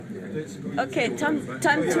Okay, time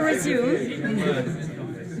to resume.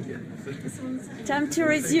 Time to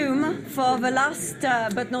resume for the last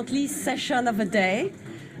but not least session of the day.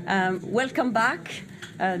 Welcome back.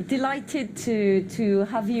 Delighted to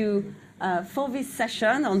have you for this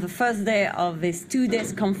session on the first day of this 2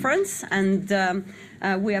 days conference. And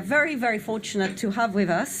we are very, very fortunate to have with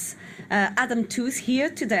us Adam Tooze here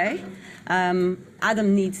today.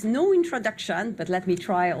 Adam needs no introduction, but let me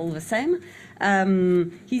try all the same.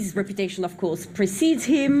 His reputation, of course, precedes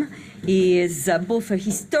him. He is both a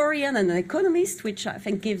historian and an economist, which I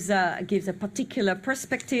think gives a particular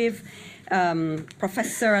perspective.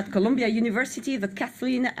 Professor at Columbia University, the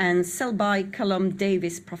Kathleen and Selby Cullum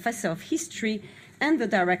Davis Professor of History, and the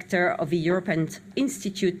Director of the European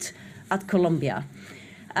Institute at Columbia.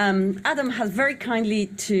 Adam has very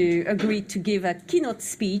kindly agreed to give a keynote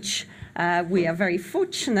speech. We are very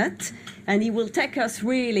fortunate, and he will take us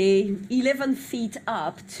really 11 feet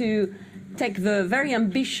up to take the very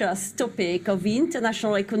ambitious topic of the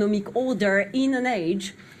international economic order in an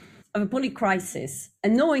age of a polycrisis.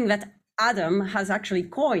 And knowing that Adam has actually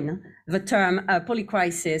coined the term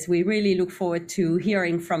polycrisis, we really look forward to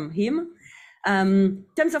hearing from him. In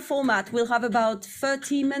terms of format, we'll have about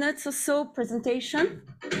 30 minutes or so presentation,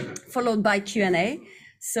 followed by Q&A.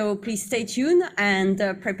 So please stay tuned and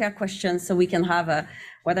prepare questions so we can have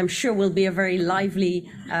what I'm sure will be a very lively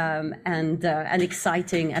and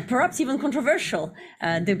exciting and perhaps even controversial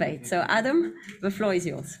debate. So Adam, the floor is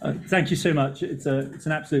yours. Thank you so much. It's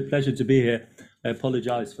an absolute pleasure to be here. I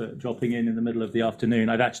apologize for dropping in the middle of the afternoon.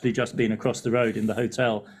 I've actually just been across the road in the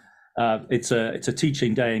hotel. It's a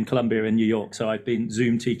teaching day in Columbia in New York, so I've been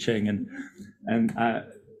Zoom teaching and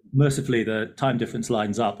mercifully the time difference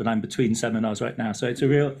lines up, and I'm between seminars right now. So it's a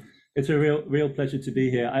real pleasure to be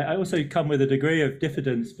here. I also come with a degree of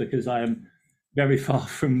diffidence because I am very far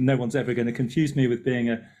from, no one's ever going to confuse me with being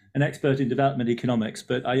an expert in development economics,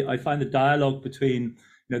 but I find the dialogue between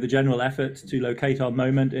the general effort to locate our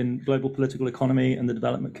moment in global political economy and the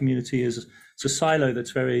development community is a silo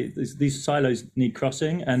that's these silos need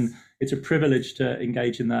crossing, and it's a privilege to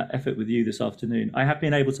engage in that effort with you this afternoon. I have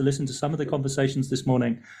been able to listen to some of the conversations this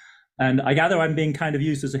morning, and I gather I'm being kind of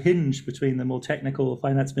used as a hinge between the more technical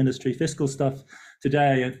finance ministry fiscal stuff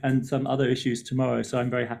today and some other issues tomorrow, so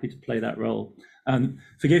I'm very happy to play that role.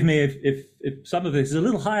 Forgive me if some of this is a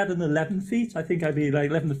little higher than 11 feet. I think I'd be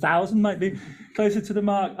like 11,000 might be closer to the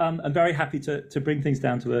mark. I'm very happy to bring things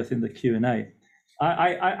down to earth in the Q&A.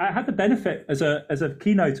 I had the benefit as a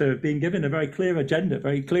keynoter of being given a very clear agenda,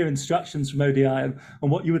 very clear instructions from ODI on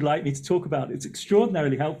what you would like me to talk about. It's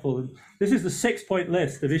extraordinarily helpful. And this is the 6-point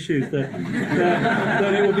list of issues that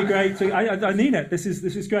it would be great to. I mean it. This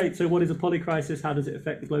is great. So, what is a polycrisis? How does it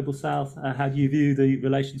affect the global South? How do you view the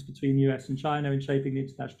relations between US and China in shaping the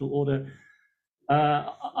international order?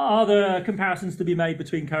 Are there comparisons to be made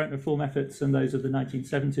between current reform efforts and those of the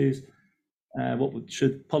 1970s? What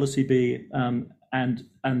should policy be? And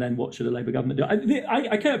then what should a Labour government do?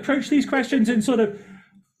 I can approach these questions in sort of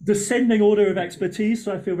descending order of expertise,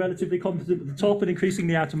 so I feel relatively competent at the top and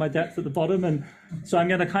increasingly out of my depth at the bottom. And so I'm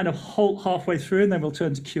going to kind of halt halfway through, and then we'll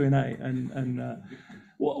turn to Q&A. And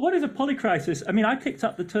what is a polycrisis? I mean, I picked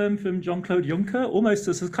up the term from Jean-Claude Juncker almost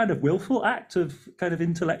as a kind of willful act of kind of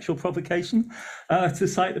intellectual provocation. To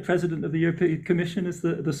cite the president of the European Commission as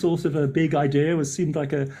the source of a big idea seemed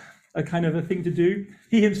like a kind of a thing to do.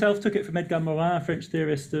 He himself took it from Edgar Morin, a French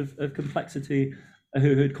theorist of complexity,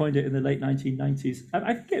 who had coined it in the late 1990s.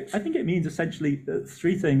 I think it means essentially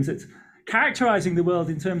 3 things. It's characterizing the world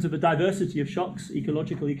in terms of a diversity of shocks: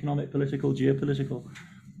 ecological, economic, political, geopolitical,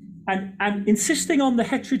 and insisting on the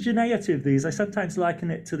heterogeneity of these. I sometimes liken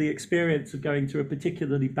it to the experience of going to a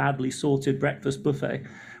particularly badly sorted breakfast buffet,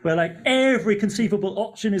 where like every conceivable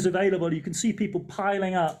option is available. You can see people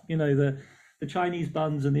piling up, the Chinese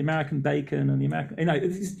buns and the American bacon and the American,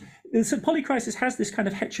 so polycrisis has this kind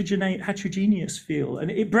of heterogeneous feel,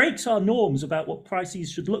 and it breaks our norms about what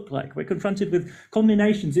crises should look like. We're confronted with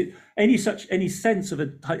combinations. Any sense of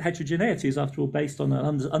a heterogeneity is, after all, based on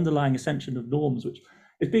an underlying ascension of norms, which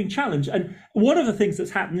is being challenged. And one of the things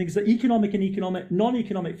that's happening is that economic and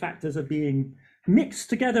non-economic factors are being mixed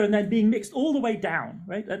together and then being mixed all the way down,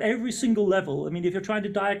 right? At every single level. I mean, if you're trying to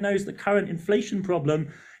diagnose the current inflation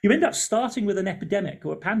problem, you end up starting with an epidemic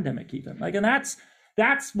or a pandemic even. And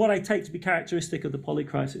that's what I take to be characteristic of the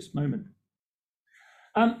polycrisis moment.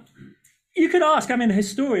 You could ask, I'm a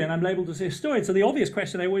historian, I'm labeled as a historian, so the obvious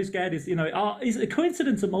question I always get is, is a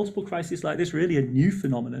coincidence of multiple crises like this really a new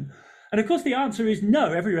phenomenon? And of course, the answer is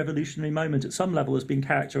no. Every revolutionary moment at some level has been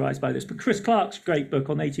characterized by this. But Chris Clark's great book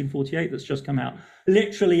on 1848 that's just come out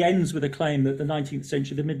literally ends with a claim that the 19th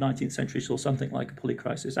century, the mid-19th century, saw something like a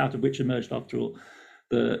polycrisis, out of which emerged, after all,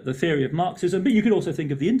 the theory of Marxism. But you could also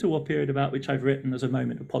think of the interwar period, about which I've written, as a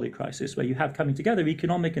moment of polycrisis, where you have coming together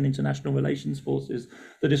economic and international relations forces,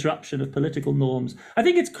 the disruption of political norms. I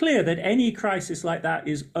think it's clear that any crisis like that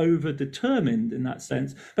is overdetermined in that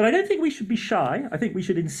sense. But I don't think we should be shy. I think we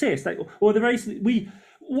should insist, I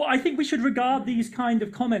think we should regard these kind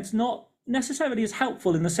of comments not necessarily as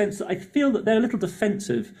helpful, in the sense that I feel that they're a little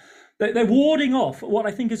defensive. They're warding off what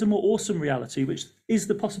I think is a more awesome reality, which is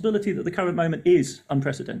the possibility that the current moment is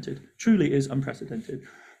unprecedented, truly is unprecedented.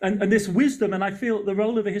 And this wisdom, and I feel the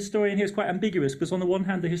role of a historian here is quite ambiguous, because on the one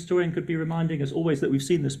hand, the historian could be reminding us always that we've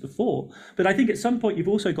seen this before. But I think at some point you've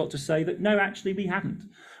also got to say that, no, actually we haven't.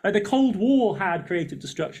 The Cold War had created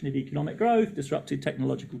destruction of economic growth, disrupted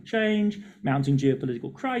technological change, mounting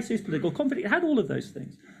geopolitical crisis, political conflict. It had all of those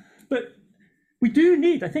things. But we do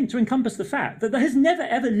need, I think, to encompass the fact that there has never,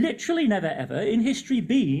 ever, literally never, ever in history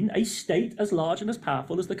been a state as large and as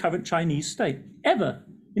powerful as the current Chinese state. Ever.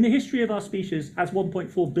 In the history of our species has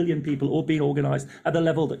 1.4 billion people all been organized at the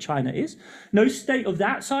level that China is. No state of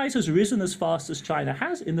that size has risen as fast as China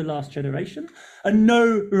has in the last generation. And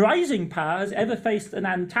no rising power has ever faced an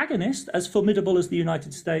antagonist as formidable as the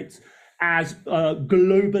United States, as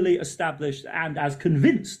globally established and as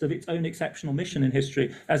convinced of its own exceptional mission in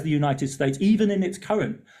history as the United States, even in its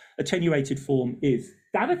current attenuated form, is.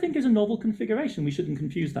 That, I think, is a novel configuration. We shouldn't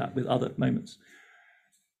confuse that with other moments.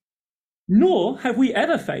 Nor have we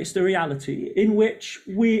ever faced a reality in which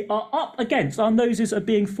we are up against, our noses are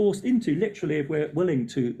being forced into, literally, if we're willing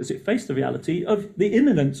to, as it face the reality of the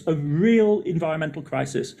imminence of real environmental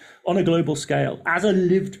crisis on a global scale, as a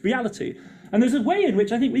lived reality. And there's a way in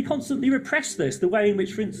which I think we constantly repress this, the way in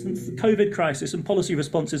which, for instance, the COVID crisis and policy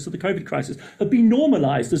responses to the COVID crisis have been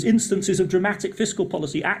normalized as instances of dramatic fiscal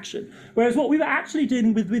policy action. Whereas what we were actually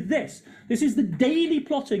dealing with this is the daily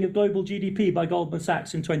plotting of global GDP by Goldman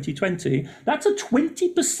Sachs in 2020. That's a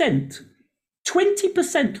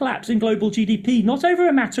 20% collapse in global GDP, not over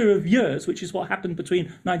a matter of years, which is what happened between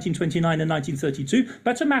 1929 and 1932,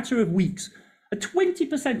 but a matter of weeks. A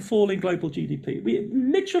 20% fall in global GDP. We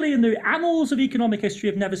literally, in the annals of economic history,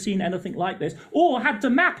 have never seen anything like this, or had to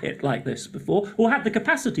map it like this before, or had the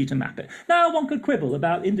capacity to map it. Now, one could quibble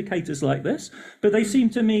about indicators like this, but they seem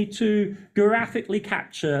to me to graphically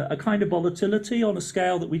capture a kind of volatility on a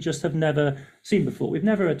scale that we just have never seen before. We've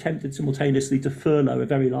never attempted simultaneously to furlough a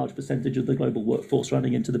very large percentage of the global workforce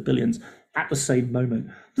running into the billions at the same moment.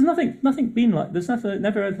 There's never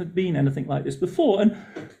ever been anything like this before. And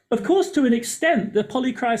of course, to an extent, the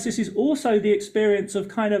polycrisis is also the experience of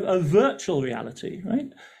kind of a virtual reality,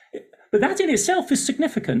 right? But that in itself is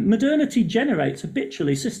significant. Modernity generates,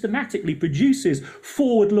 habitually, systematically produces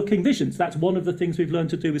forward-looking visions. That's one of the things we've learned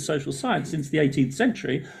to do with social science since the 18th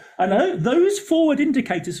century. And those forward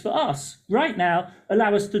indicators for us right now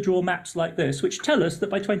allow us to draw maps like this, which tell us that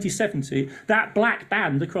by 2070, that black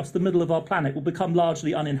band across the middle of our planet will become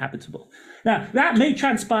largely uninhabitable. Now, that may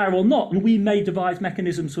transpire or not, and we may devise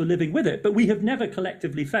mechanisms for living with it, but we have never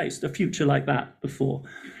collectively faced a future like that before.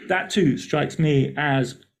 That too strikes me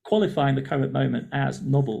as qualifying the current moment as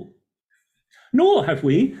novel. Nor have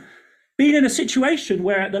we been in a situation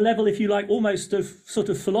where, at the level, if you like, almost of sort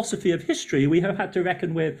of philosophy of history, we have had to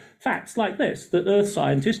reckon with facts like this, that Earth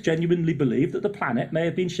scientists genuinely believe that the planet may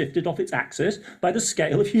have been shifted off its axis by the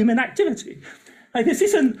scale of human activity. Like, this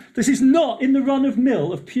is not in the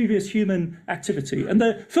run-of-mill of previous human activity. And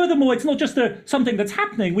furthermore, it's not just something that's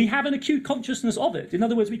happening. We have an acute consciousness of it. In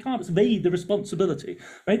other words, we can't evade the responsibility.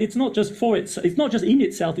 Right? It's not just it's not just in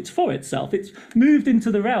itself. It's for itself. It's moved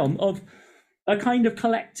into the realm of a kind of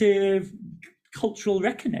collective cultural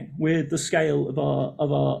reckoning with the scale of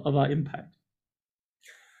our impact.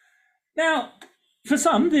 Now, for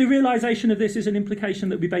some, the realization of this is an implication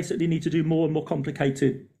that we basically need to do more and more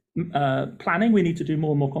complicated planning. We need to do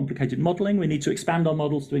more and more complicated modeling. We need to expand our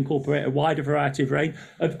models to incorporate a wider variety of range.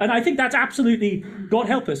 And I think that's absolutely, God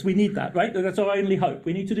help us, we need that, right? That's our only hope.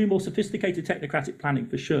 We need to do more sophisticated technocratic planning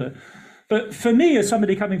for sure. But for me, as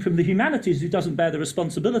somebody coming from the humanities who doesn't bear the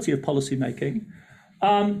responsibility of policy making,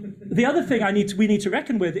 the other thing we need to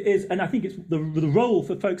reckon with is, and I think it's the role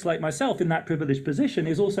for folks like myself in that privileged position,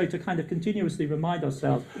 is also to kind of continuously remind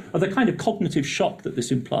ourselves of the kind of cognitive shock that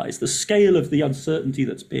this implies, the scale of the uncertainty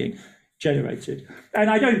that's being generated.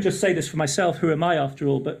 And I don't just say this for myself, who am I after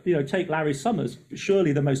all, but take Larry Summers,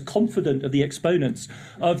 surely the most confident of the exponents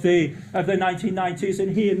of the 1990s,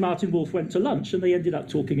 and he and Martin Wolf went to lunch and they ended up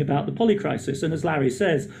talking about the polycrisis. And as Larry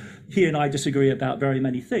says, he and I disagree about very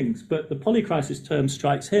many things, but the polycrisis term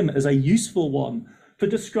strikes him as a useful one for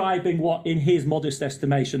describing what, in his modest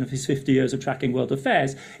estimation of his 50 years of tracking world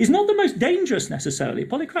affairs, is not the most dangerous necessarily.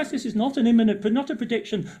 Polycrisis is not not a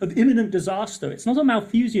prediction of imminent disaster. It's not a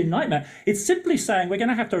Malthusian nightmare. It's simply saying we're going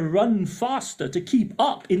to have to run faster to keep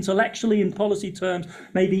up intellectually, in policy terms,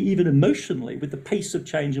 maybe even emotionally, with the pace of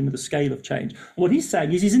change and with the scale of change. What he's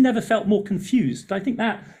saying is he's never felt more confused. I think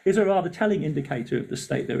that is a rather telling indicator of the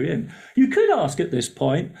state they're in. You could ask at this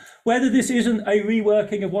point whether this isn't a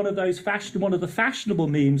reworking of one of the fashionable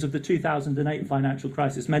memes of the 2008 financial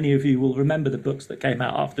crisis. Many of you will remember the books that came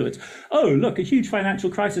out afterwards. Oh, look, a huge financial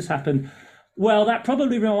crisis happened. Well, that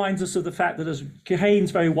probably reminds us of the fact that, as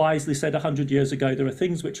Keynes very wisely said 100 years ago, there are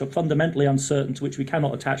things which are fundamentally uncertain to which we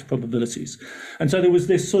cannot attach probabilities. And so there was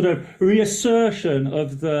this sort of reassertion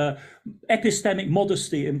of the epistemic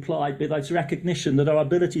modesty implied by this recognition that our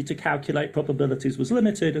ability to calculate probabilities was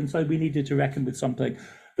limited, and so we needed to reckon with something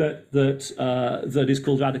that is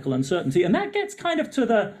called radical uncertainty. And that gets kind of to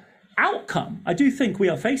the outcome. I do think we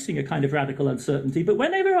are facing a kind of radical uncertainty, but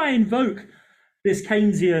whenever I invoke this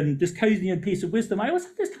Keynesian piece of wisdom, I always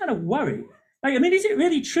have this kind of worry. Is it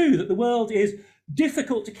really true that the world is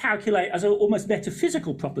difficult to calculate as an almost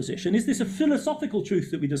metaphysical proposition? Is this a philosophical truth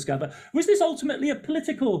that we discover? Or is this ultimately a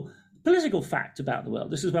political fact about the world?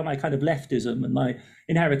 This is where my kind of leftism and my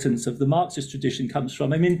inheritance of the Marxist tradition comes from.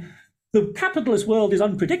 The capitalist world is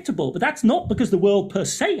unpredictable, but that's not because the world per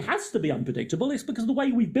se has to be unpredictable. It's because of the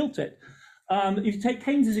way we've built it. If you take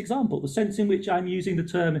Keynes's example, the sense in which I'm using the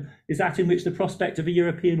term is that in which the prospect of a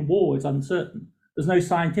European war is uncertain. There's no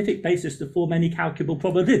scientific basis to form any calculable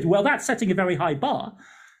probability. Well, that's setting a very high bar.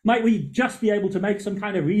 Might we just be able to make some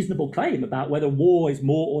kind of reasonable claim about whether war is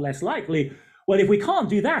more or less likely? Well, if we can't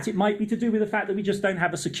do that, it might be to do with the fact that we just don't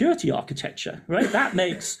have a security architecture, right? That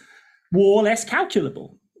makes war less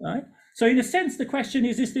calculable, right? So in a sense, the question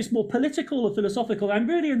is this more political or philosophical? I'm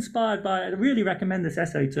really inspired by, I really recommend this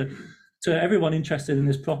essay to everyone interested in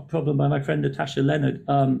this problem by my friend Natasha Leonard,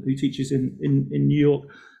 who teaches in New York,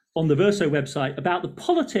 on the Verso website, about the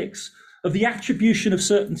politics of the attribution of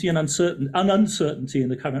certainty and uncertainty in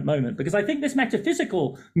the current moment. Because I think this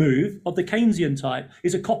metaphysical move of the Keynesian type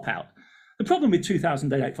is a cop-out. The problem with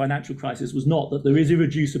 2008 financial crisis was not that there is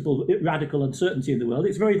irreducible radical uncertainty in the world.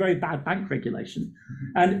 It's very, very bad bank regulation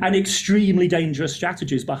and extremely dangerous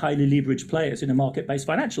strategies by highly leveraged players in a market-based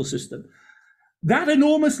financial system. That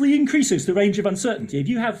enormously increases the range of uncertainty. If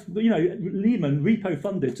you have, Lehman repo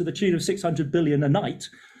funded to the tune of 600 billion a night,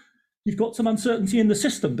 you've got some uncertainty in the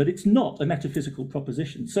system, but it's not a metaphysical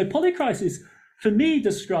proposition. So polycrisis, for me,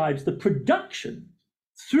 describes the production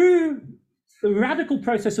through the radical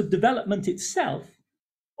process of development itself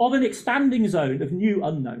of an expanding zone of new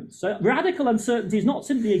unknowns. So radical uncertainty is not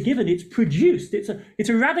simply a given, it's produced. It's a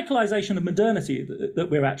radicalization of modernity that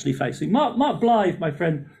we're actually facing. Mark Blythe, my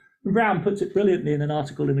friend Brown, puts it brilliantly in an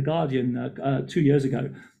article in The Guardian 2 years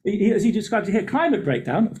ago. As he describes it here, climate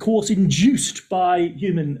breakdown, of course induced by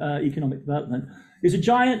human economic development, is a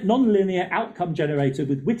giant non-linear outcome generator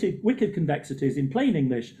with wicked convexities. In plain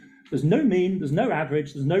English, there's no mean, there's no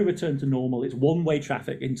average, there's no return to normal. It's one-way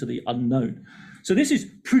traffic into the unknown. So this is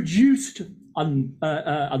produced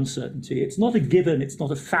uncertainty. It's not a given, it's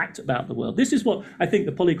not a fact about the world. This is what I think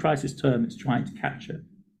the polycrisis term is trying to capture.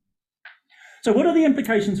 So what are the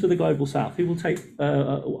implications for the global south? How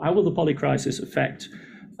will the polycrisis affect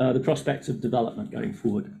the prospects of development going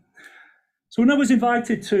forward? So when I was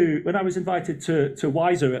invited to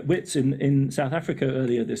Wiser at WITS in South Africa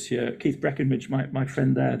earlier this year, Keith Breckenridge, my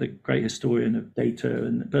friend there, the great historian of data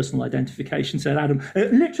and personal identification, said, Adam,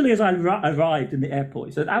 literally as I arrived in the airport,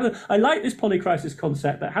 he said, Adam, I like this polycrisis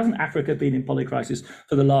concept, but hasn't Africa been in polycrisis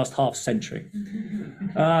for the last half century?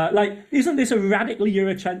 Isn't this a radically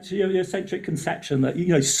Eurocentric conception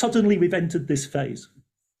that, suddenly we've entered this phase?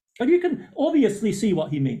 And you can obviously see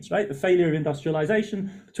what he means, right? The failure of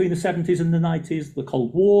industrialization between the 70s and the 90s, the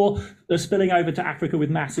Cold War, the spilling over to Africa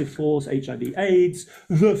with massive force, HIV/AIDS,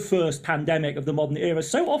 the first pandemic of the modern era,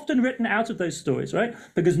 so often written out of those stories, right?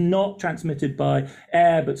 Because not transmitted by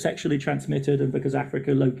air, but sexually transmitted, and because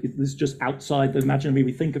Africa is just outside the imaginary.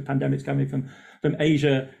 We think of pandemics coming from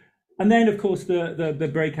Asia. And then, of course, the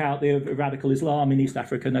breakout of radical Islam in East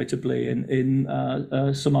Africa, notably in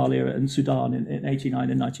Somalia and Sudan in 89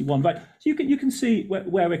 and 91. Right, so you can see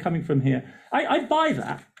where we're coming from here. I buy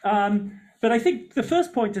that, But I think the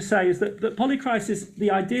first point to say is that polycrisis, the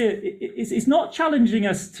idea is not challenging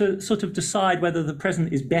us to sort of decide whether the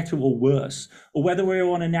present is better or worse, or whether we're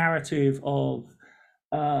on a narrative of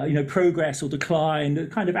progress or decline, a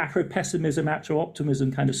kind of Afro-pessimism,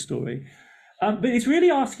 Afro-optimism kind of story. But it's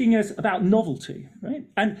really asking us about novelty, right?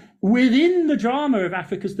 And within the drama of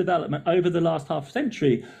Africa's development over the last half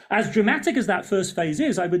century, as dramatic as that first phase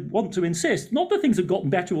is, I would want to insist, not that things have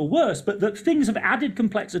gotten better or worse, but that things have added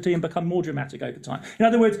complexity and become more dramatic over time. In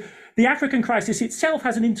other words, the African crisis itself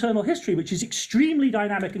has an internal history which is extremely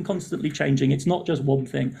dynamic and constantly changing. It's not just one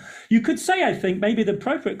thing. You could say, I think, maybe the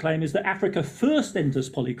appropriate claim is that Africa first enters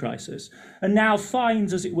polycrisis and now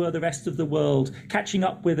finds, as it were, the rest of the world catching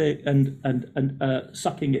up with it and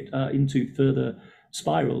sucking it into further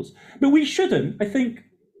spirals. But we shouldn't. I think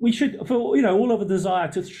we should, for all of a desire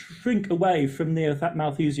to shrink away from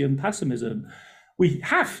neo-Malthusian pessimism, we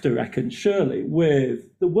have to reckon, surely,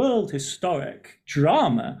 with the world historic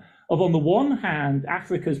drama of, on the one hand,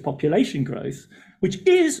 Africa's population growth, which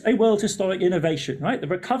is a world historic innovation, right? The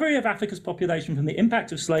recovery of Africa's population from the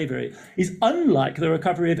impact of slavery is unlike the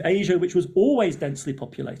recovery of Asia, which was always densely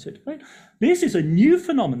populated, right? This is a new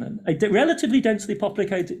phenomenon. A relatively densely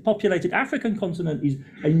populated African continent is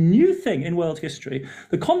a new thing in world history.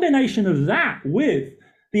 The combination of that with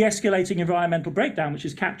the escalating environmental breakdown, which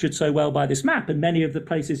is captured so well by this map, and many of the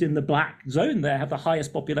places in the black zone there have the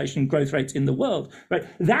highest population growth rates in the world, right?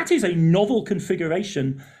 That is a novel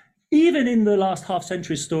configuration, even in the last half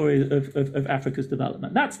century story of Africa's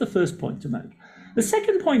development. That's the first point to make. The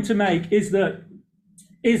second point to make is that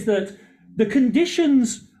the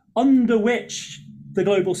conditions under which the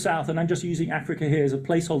Global South, and I'm just using Africa here as a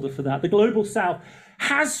placeholder for that, the Global South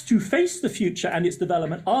has to face the future and its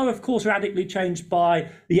development are, of course, radically changed by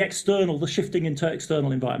the shifting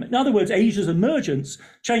external environment. In other words, Asia's emergence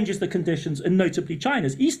changes the conditions, and notably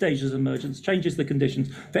China's, East Asia's emergence changes the conditions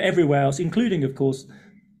for everywhere else, including, of course,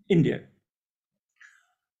 India.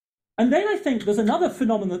 And then I think there's another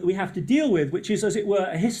phenomenon that we have to deal with, which is, as it were,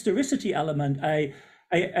 a historicity element, a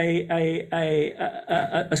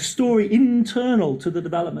story internal to the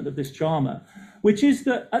development of this drama, which is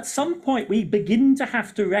that at some point we begin to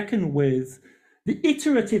have to reckon with the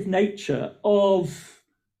iterative nature of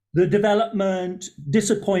the development,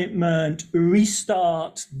 disappointment,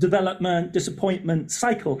 restart, development, disappointment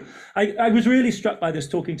cycle. I was really struck by this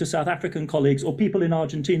talking to South African colleagues or people in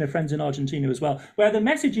Argentina, friends in Argentina as well, where the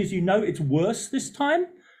message is, it's worse this time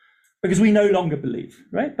because we no longer believe,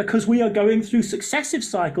 right? Because we are going through successive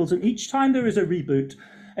cycles, and each time there is a reboot,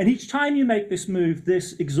 and each time you make this move,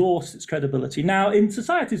 this exhausts its credibility. Now, in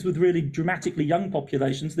societies with really dramatically young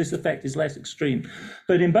populations, this effect is less extreme.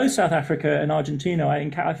 But in both South Africa and Argentina,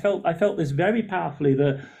 I felt this very powerfully.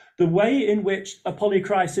 The way in which a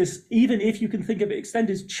polycrisis, even if you can think of it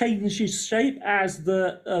extended, changes shape as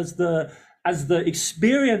the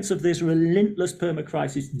experience of this relentless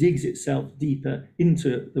permacrisis digs itself deeper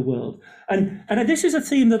into the world. And this is a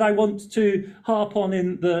theme that I want to harp on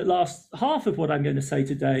in the last half of what I'm going to say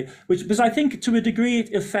today, because I think to a degree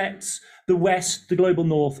it affects the West, the global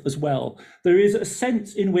North as well. There is a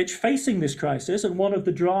sense in which facing this crisis, and one of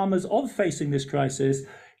the dramas of facing this crisis,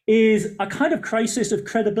 is a kind of crisis of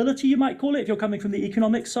credibility, you might call it, if you're coming from the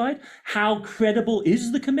economic side. How credible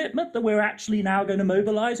is the commitment that we're actually now going to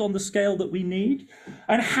mobilize on the scale that we need?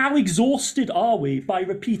 And how exhausted are we by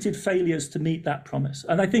repeated failures to meet that promise?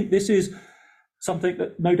 And I think this is something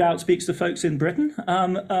that no doubt speaks to folks in Britain.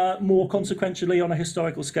 More consequentially, on a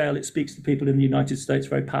historical scale, it speaks to people in the United States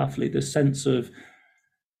very powerfully, this sense of,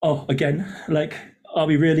 are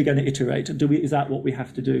we really going to iterate? Is that what we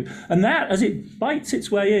have to do? And that, as it bites its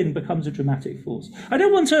way in, becomes a dramatic force. I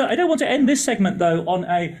don't want to end this segment, though, on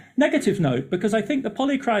a negative note, because I think the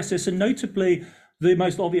polycrisis, and notably the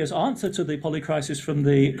most obvious answer to the polycrisis from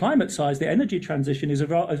the climate side, the energy transition, is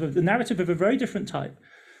the narrative of a very different type.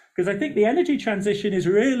 Because I think the energy transition is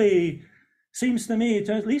really, seems to me,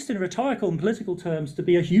 at least in rhetorical and political terms, to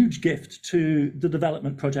be a huge gift to the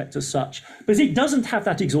development project as such, because it doesn't have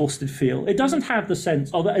that exhausted feel. It doesn't have the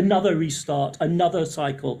sense of another restart, another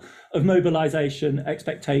cycle of mobilization,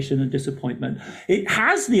 expectation, and disappointment. It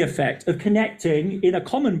has the effect of connecting in a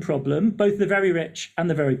common problem both the very rich and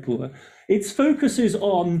the very poor. Its focus is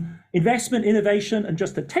on investment, innovation, and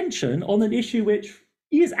just attention on an issue which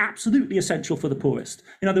is absolutely essential for the poorest.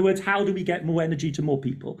 In other words, how do we get more energy to more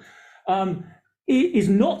people? It is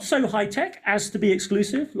not so high tech as to be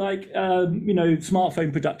exclusive, like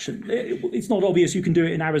smartphone production. It's not obvious you can do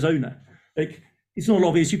it in Arizona. It's not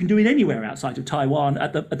obvious you can do it anywhere outside of Taiwan.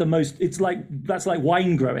 At the most, that's like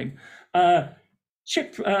wine growing.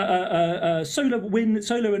 solar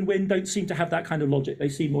and wind don't seem to have that kind of logic. They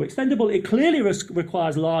seem more extendable. It clearly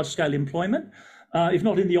requires large-scale employment, if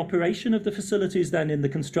not in the operation of the facilities, then in the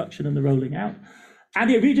construction and the rolling out. And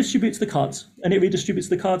it redistributes the cards. And it redistributes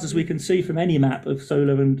the cards, as we can see from any map of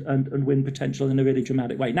solar and wind potential, in a really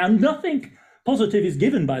dramatic way. Now, nothing positive is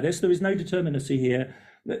given by this. There is no determinacy here.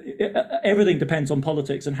 Everything depends on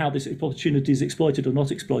politics and how this opportunity is exploited or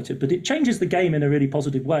not exploited. But it changes the game in a really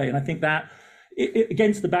positive way. And I think that,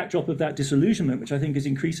 against the backdrop of that disillusionment, which I think is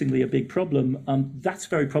increasingly a big problem, that's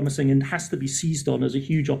very promising and has to be seized on as a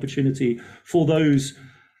huge opportunity for those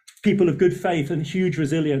people of good faith and huge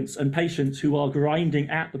resilience and patience who are grinding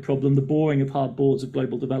at the problem, the boring of hard boards of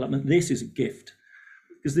global development. This is a gift,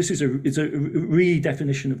 because this is it's a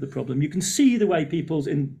redefinition of the problem. You can see the way people's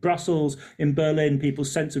in Brussels, in Berlin,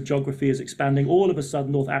 people's sense of geography is expanding. All of a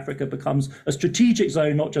sudden, North Africa becomes a strategic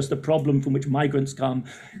zone, not just a problem from which migrants come.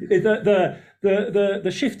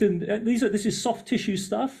 The shift in this is soft tissue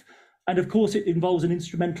stuff. And of course, it involves an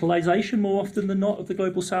instrumentalization more often than not of the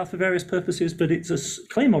global south for various purposes, but it's a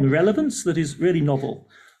claim on relevance that is really novel,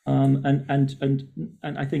 and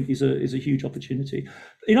I think is a huge opportunity.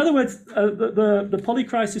 In other words, the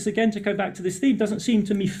polycrisis, again, to go back to this theme, doesn't seem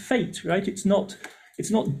to me fate, right? It's not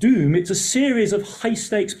doom. It's a series of high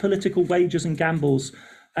stakes political wagers and gambles,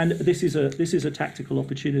 and this is a tactical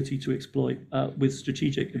opportunity to exploit with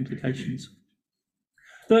strategic implications.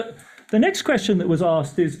 The next question that was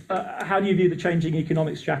asked is, how do you view the changing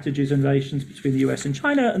economic strategies and relations between the US and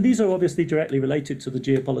China? And these are obviously directly related to the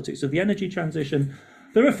geopolitics of the energy transition.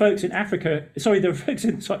 There are folks in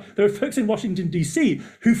there are folks in Washington, D.C.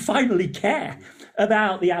 who finally care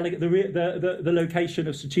about the location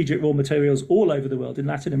of strategic raw materials all over the world, in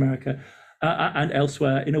Latin America and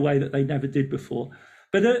elsewhere, in a way that they never did before.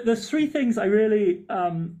 But there's three things I really...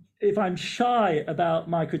 if I'm shy about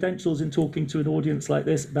my credentials in talking to an audience like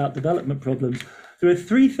this about development problems, there are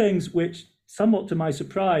three things which, somewhat to my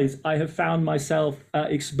surprise, I have found myself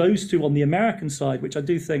exposed to on the American side, which I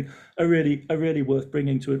do think are really worth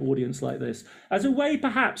bringing to an audience like this, as a way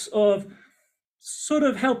perhaps of sort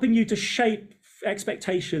of helping you to shape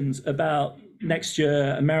expectations about next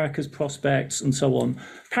year, America's prospects, and so on,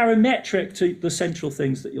 parametric to the central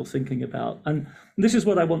things that you're thinking about. And this is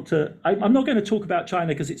what I want to... I'm not going to talk about China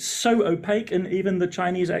because it's so opaque, and even the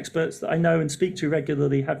Chinese experts that I know and speak to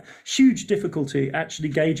regularly have huge difficulty actually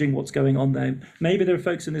gauging what's going on there. Maybe there are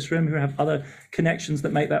folks in this room who have other connections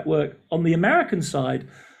that make that work. On the American side,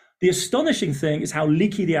 the astonishing thing is how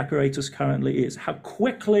leaky the apparatus currently is, how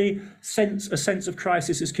quickly a sense of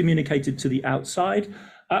crisis is communicated to the outside,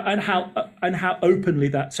 and how openly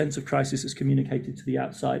that sense of crisis is communicated to the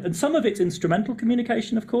outside. And some of it's instrumental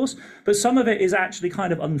communication, of course, but some of it is actually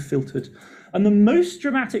kind of unfiltered. And the most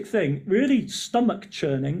dramatic thing, really stomach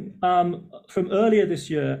churning, from earlier this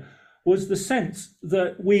year was the sense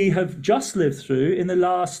that we have just lived through in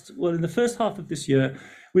the first half of this year,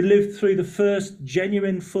 we lived through the first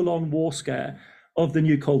genuine full-on war scare of the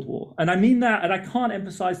new Cold War. And I mean that, and I can't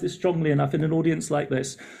emphasize this strongly enough in an audience like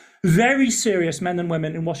this. Very serious men and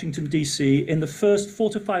women in Washington, D.C. in the first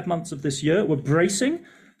 4 to 5 months of this year were bracing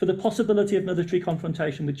for the possibility of military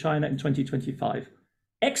confrontation with China in 2025.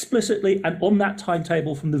 Explicitly and on that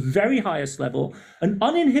timetable from the very highest level, and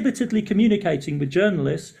uninhibitedly communicating with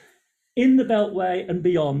journalists in the Beltway and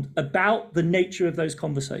beyond about the nature of those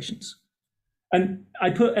conversations. And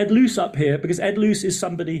I put Ed Luce up here because Ed Luce is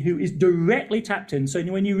somebody who is directly tapped in. So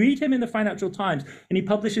when you read him in the Financial Times and he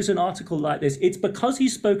publishes an article like this, it's because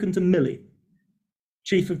he's spoken to Milley,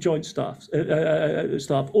 Chief of Joint Staff,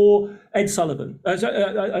 or Ed Sullivan,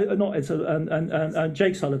 not Ed Sullivan, and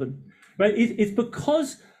Jake Sullivan. Right? It's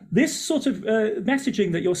because this sort of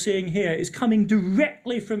messaging that you're seeing here is coming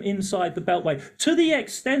directly from inside the Beltway, to the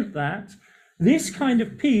extent that this kind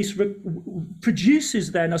of piece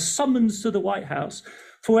produces then a summons to the White House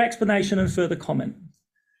for explanation and further comment.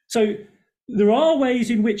 So there are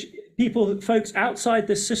ways in which folks outside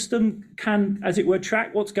this system can, as it were,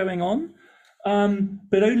 track what's going on,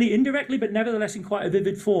 but only indirectly, but nevertheless in quite a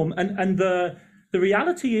vivid form. And the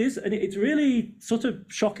reality is, and it's really sort of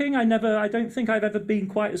shocking. I don't think I've ever been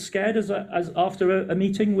quite as scared as after a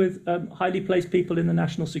meeting with highly placed people in the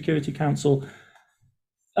National Security Council.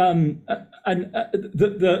 The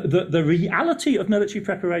reality of military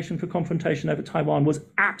preparation for confrontation over Taiwan was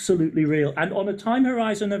absolutely real, and on a time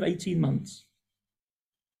horizon of 18 months.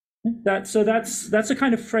 That's a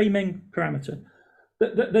kind of framing parameter.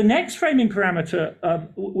 The next framing parameter,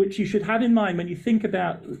 which you should have in mind when you think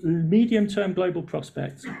about medium-term global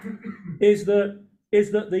prospects, is that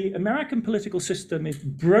the American political system is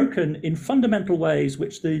broken in fundamental ways,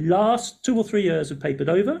 which the last 2 or 3 years have papered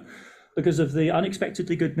over. because of the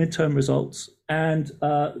unexpectedly good midterm results and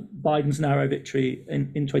Biden's narrow victory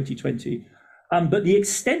in 2020. But the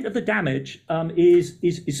extent of the damage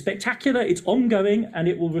is spectacular. It's ongoing, and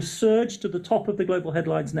it will resurge to the top of the global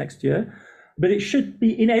headlines next year. But it should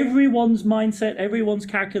be in everyone's mindset, everyone's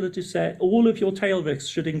calculative set. All of your tail risks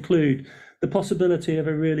should include the possibility of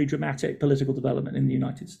a really dramatic political development in the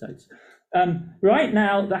United States. Right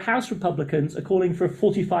now, the House Republicans are calling for a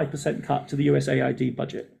 45% cut to the USAID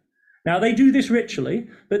budget. Now, they do this ritually,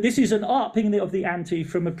 but this is an upping of the ante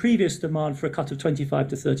from a previous demand for a cut of 25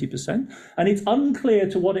 to 30%. And it's unclear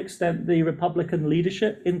to what extent the Republican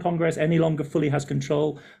leadership in Congress any longer fully has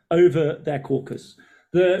control over their caucus.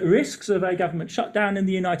 The risks of a government shutdown in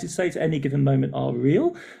the United States at any given moment are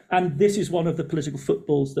real, and this is one of the political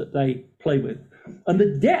footballs that they play with. And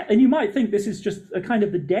the depth, and you might think this is just a kind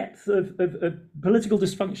of the depth of political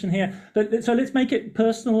dysfunction here, but so let's make it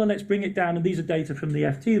personal and let's bring it down. And these are data from the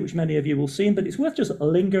FT, which many of you will see, but it's worth just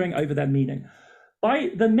lingering over their meaning. By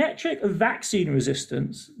the metric of vaccine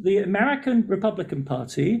resistance, the American Republican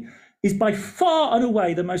Party is by far and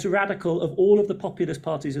away the most radical of all of the populist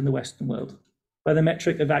parties in the Western world. By the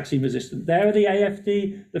metric of vaccine resistance. There are the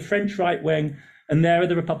AfD, the French right wing, and there are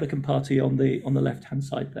the Republican Party on the left-hand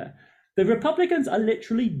side there. The Republicans are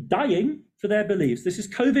literally dying for their beliefs. This is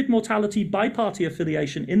COVID mortality by party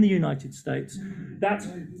affiliation in the United States. That's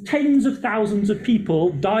tens of thousands of people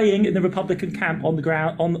dying in the Republican camp on the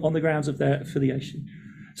grounds of their affiliation.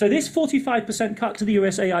 So this 45% cut to the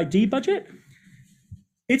USAID budget,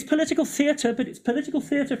 it's political theatre, but it's political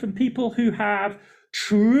theatre from people who have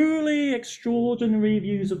truly extraordinary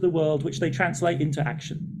views of the world, which they translate into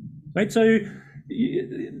action, right? So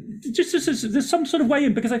there's some sort of way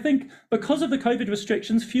in, because I think because of the COVID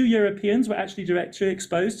restrictions, few Europeans were actually directly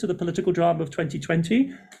exposed to the political drama of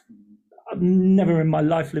 2020. I've never in my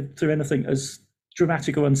life lived through anything as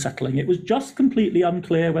dramatic or unsettling. It was just completely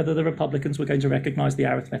unclear whether the Republicans were going to recognize the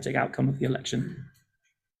arithmetic outcome of the election.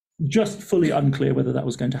 Just fully unclear whether that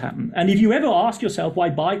was going to happen. And if you ever ask yourself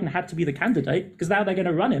why Biden had to be the candidate, because now they're going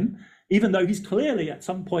to run him, even though he's clearly at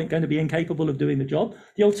some point going to be incapable of doing the job,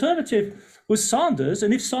 the alternative was Sanders.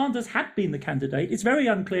 And if Sanders had been the candidate, it's very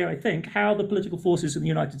unclear, I think, how the political forces in the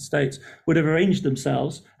United States would have arranged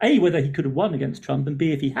themselves, A, whether he could have won against Trump, and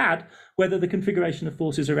B, if he had, whether the configuration of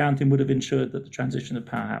forces around him would have ensured that the transition of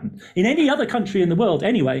power happened. In any other country in the world,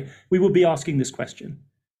 anyway, we would be asking this question.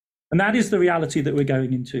 And that is the reality that we're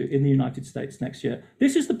going into in the United States next year.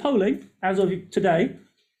 This is the polling as of today.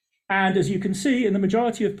 And as you can see, in the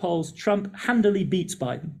majority of polls, Trump handily beats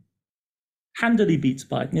Biden. Handily beats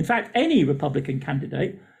Biden. In fact, any Republican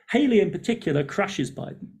candidate, Haley in particular, crushes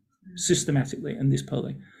Biden systematically in this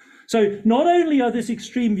polling. So not only are these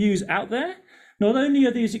extreme views out there, not only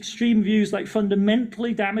are these extreme views like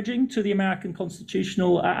fundamentally damaging to the American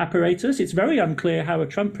constitutional apparatus, it's very unclear how a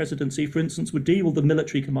Trump presidency, for instance, would deal with the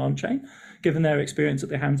military command chain, given their experience at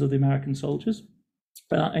the hands of the American soldiers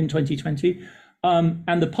in 2020.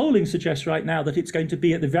 And the polling suggests right now that it's going to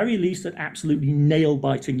be at the very least an absolutely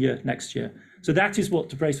nail-biting year next year. So that is what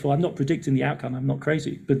to brace for. I'm not predicting the outcome. I'm not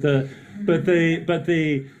crazy, but the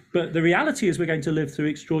reality is we're going to live through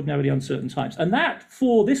extraordinarily uncertain times. And that,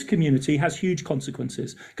 for this community, has huge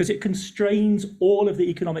consequences because it constrains all of the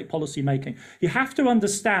economic policy making. You have to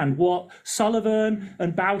understand what Sullivan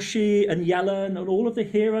and Bauchi and Yellen and all of the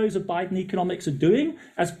heroes of Biden economics are doing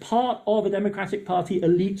as part of a Democratic Party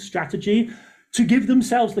elite strategy to give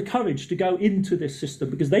themselves the courage to go into this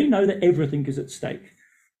system because they know that everything is at stake.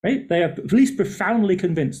 Right? They are at least profoundly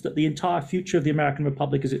convinced that the entire future of the American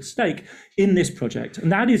Republic is at stake in this project.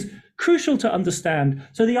 And that is crucial to understand.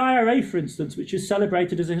 So the IRA, for instance, which is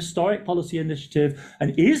celebrated as a historic policy initiative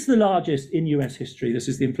and is the largest in US history, this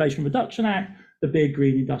is the Inflation Reduction Act, the big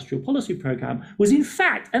green industrial policy program, was in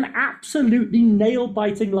fact an absolutely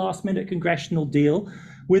nail-biting last-minute congressional deal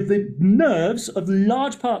with the nerves of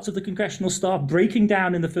large parts of the congressional staff breaking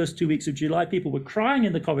down in the first 2 weeks of July. People were crying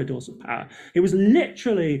in the corridors of power. It was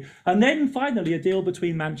literally, and then finally a deal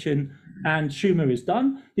between Manchin and Schumer is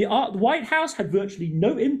done. The White House had virtually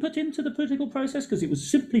no input into the political process because it was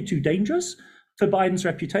simply too dangerous for Biden's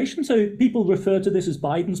reputation. So people refer to this as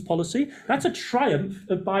Biden's policy. That's a triumph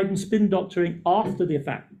of Biden's spin doctoring after the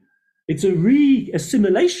fact. It's a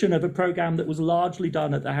re-assimilation of a program that was largely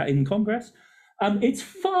done in Congress. It's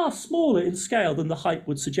far smaller in scale than the hype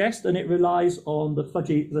would suggest, and it relies on the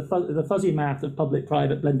fuzzy math of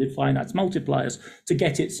public-private blended finance multipliers to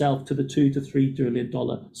get itself to the $2 to $3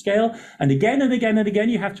 trillion scale. And again and again and again,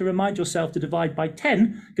 you have to remind yourself to divide by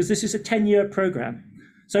 10, because this is a 10-year program.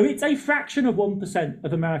 So it's a fraction of 1%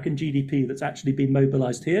 of American GDP that's actually been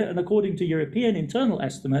mobilized here. And according to European internal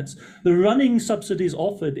estimates, the running subsidies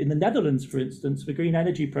offered in the Netherlands, for instance, for green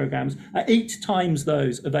energy programs are 8 times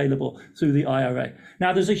those available through the IRA.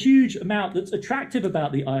 Now, there's a huge amount that's attractive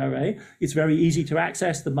about the IRA. It's very easy to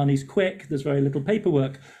access. The money's quick. There's very little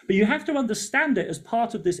paperwork. But you have to understand it as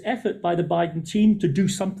part of this effort by the Biden team to do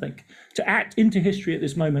something, to act into history at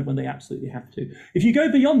this moment when they absolutely have to. If you go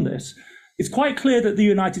beyond this, it's quite clear that the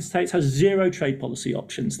United States has 0 trade policy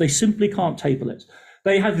options. They simply can't table it.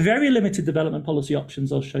 They have very limited development policy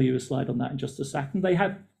options. I'll show you a slide on that in just a second. They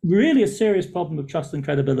have really a serious problem of trust and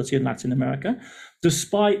credibility in Latin America,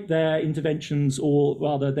 despite their interventions, or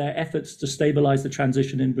rather their efforts to stabilize the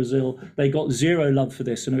transition in Brazil. They got 0 love for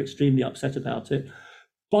this and are extremely upset about it.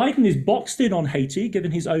 Biden is boxed in on Haiti, given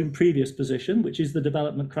his own previous position, which is the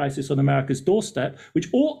development crisis on America's doorstep, which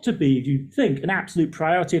ought to be, you'd think, an absolute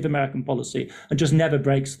priority of American policy and just never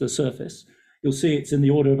breaks the surface. You'll see it's in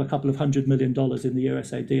the order of a couple of $100 million in the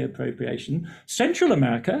USAID appropriation. Central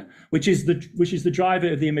America, which is the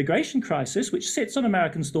driver of the immigration crisis, which sits on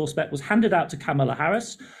Americans' doorstep, was handed out to Kamala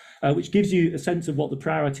Harris, which gives you a sense of what the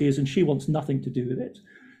priority is, and she wants nothing to do with it.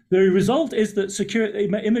 The result is that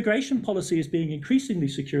immigration policy is being increasingly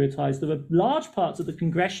securitized. There are large parts of the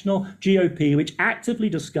congressional GOP which actively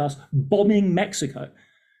discuss bombing Mexico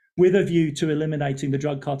with a view to eliminating the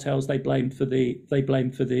drug cartels they blame for the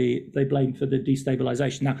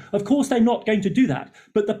destabilization. Now, of course, they're not going to do that,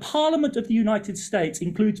 but the Parliament of the United States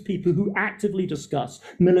includes people who actively discuss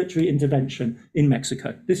military intervention in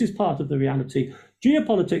Mexico. This is part of the reality.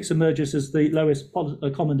 Geopolitics emerges as the lowest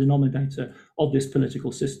common denominator of this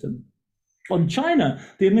political system. On China,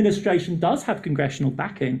 the administration does have congressional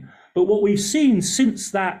backing, but what we've seen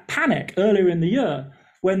since that panic earlier in the year,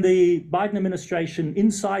 when the Biden administration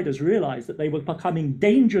insiders realized that they were becoming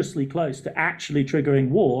dangerously close to actually triggering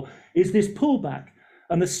war, is this pullback.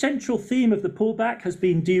 And the central theme of the pullback has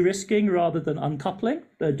been de-risking rather than uncoupling,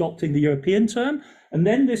 adopting the European term. And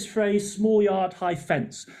then this phrase, small yard, high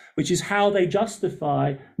fence, which is how they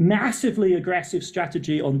justify massively aggressive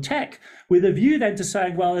strategy on tech, with a view then to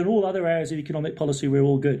saying, well, in all other areas of economic policy, we're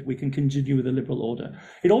all good. We can continue with a liberal order.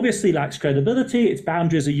 It obviously lacks credibility. Its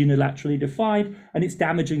boundaries are unilaterally defined, and it's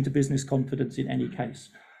damaging to business confidence in any case.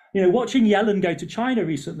 You know, watching Yellen go to China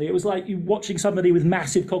recently, it was like watching somebody with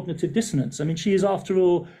massive cognitive dissonance. I mean, she is, after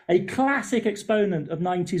all, a classic exponent of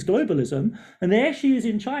 90s globalism. And there she is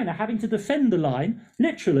in China having to defend the line,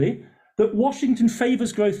 literally, that Washington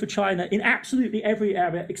favors growth for China in absolutely every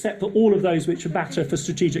area except for all of those which are better for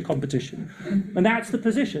strategic competition. And that's the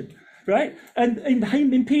position. Right? And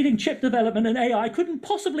impeding chip development and AI couldn't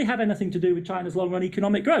possibly have anything to do with China's long-run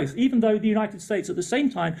economic growth, even though the United States at the same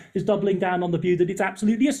time is doubling down on the view that it's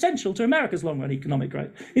absolutely essential to America's long-run economic growth.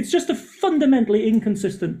 It's just a fundamentally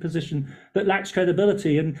inconsistent position that lacks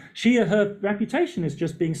credibility, and her reputation is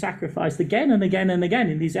just being sacrificed again and again and again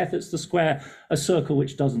in these efforts to square a circle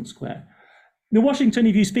which doesn't square. In Washington,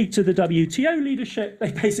 if you speak to the WTO leadership,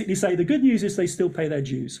 they basically say the good news is they still pay their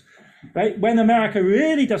dues. Right? When America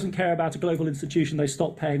really doesn't care about a global institution, they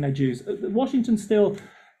stop paying their dues. Washington still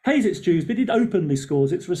pays its dues, but it openly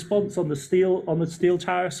scores. Its response on the steel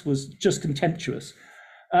tariffs was just contemptuous.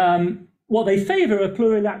 What they favor are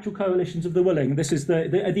plurilateral coalitions of the willing. This is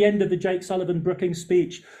at the end of the Jake Sullivan Brookings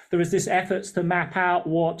speech. There is this effort to map out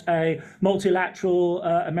what a multilateral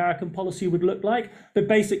American policy would look like. But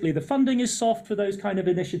basically, the funding is soft for those kind of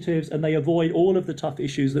initiatives, and they avoid all of the tough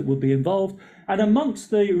issues that would be involved. And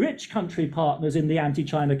amongst the rich country partners in the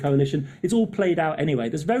anti-China coalition, it's all played out anyway.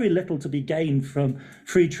 There's very little to be gained from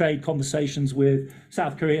free trade conversations with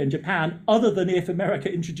South Korea and Japan, other than if America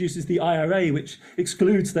introduces the IRA, which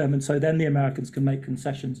excludes them, and so then the Americans can make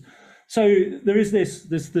concessions. So there is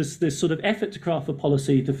this sort of effort to craft a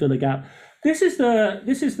policy to fill a gap. This is the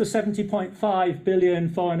 70.5 billion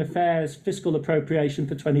foreign affairs fiscal appropriation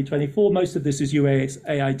for 2024. Most of this is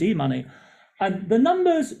USAID money. And the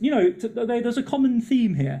numbers, there's a common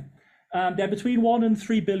theme here. They're between $1 and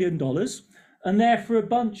 $3 billion, and they're for a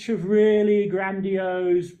bunch of really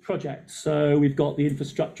grandiose projects. So we've got the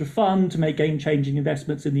infrastructure fund to make game-changing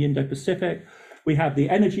investments in the Indo-Pacific. We have the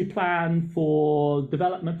energy plan for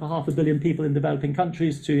development for 500 million people in developing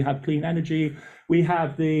countries to have clean energy. We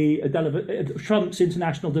have the Trump's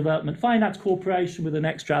International Development Finance Corporation with an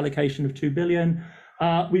extra allocation of $2 billion.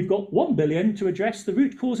 We've got $1 billion to address the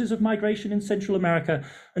root causes of migration in Central America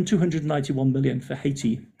and $291 million for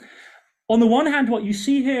Haiti. On the one hand, what you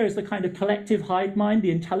see here is the kind of collective hive mind,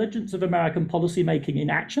 the intelligence of American policymaking in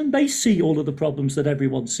action. They see all of the problems that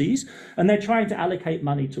everyone sees, and they're trying to allocate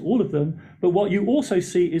money to all of them. But what you also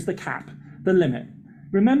see is the cap, the limit.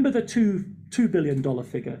 Remember the two $2 billion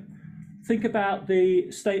figure. Think about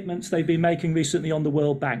the statements they've been making recently on the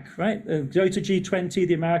World Bank, right? Go to G20,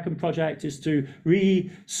 the American project is to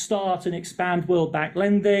restart and expand World Bank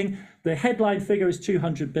lending. The headline figure is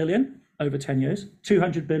 200 billion over 10 years,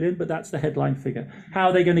 200 billion, but that's the headline figure. How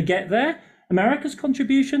are they going to get there? America's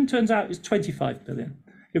contribution turns out is 25 billion.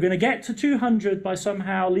 You're going to get to 200 by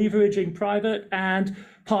somehow leveraging private and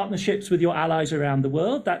partnerships with your allies around the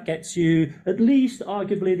world. That gets you at least,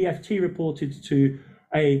 arguably, the FT reported to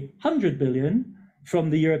 100 billion from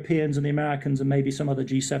the Europeans and the Americans and maybe some other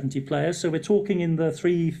G70 players. So we're talking in the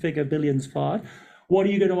three-figure billions far. What are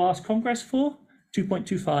you going to ask Congress for?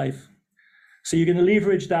 2.25. So you're going to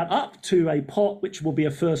leverage that up to a pot, which will be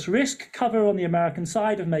a first risk cover on the American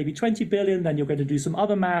side of maybe 20 billion. Then you're going to do some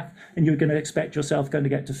other math, and you're going to expect yourself going to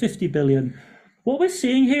get to 50 billion. What we're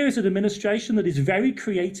seeing here is an administration that is very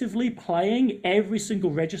creatively playing every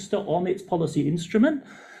single register on its policy instrument,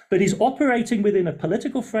 but is operating within a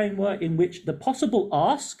political framework in which the possible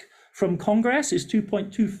ask from Congress is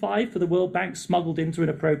 2.25 for the World Bank, smuggled into an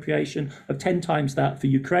appropriation of 10 times that for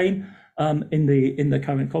Ukraine in the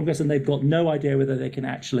current Congress, and they've got no idea whether they can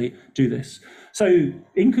actually do this. So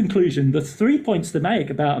in conclusion, the 3 points to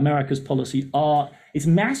make about America's policy are it's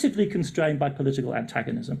massively constrained by political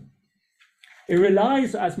antagonism. It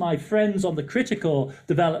relies, as my friends on the critical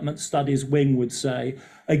development studies wing would say,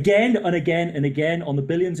 again and again and again on the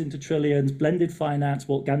billions into trillions, blended finance,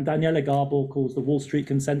 what Daniela Gabor calls the Wall Street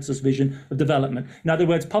consensus vision of development. In other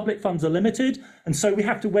words, public funds are limited, and so we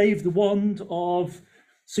have to wave the wand of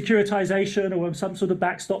securitization or some sort of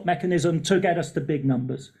backstop mechanism to get us to big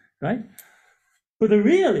numbers, right? But the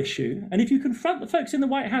real issue, and if you confront the folks in the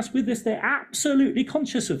White House with this, they're absolutely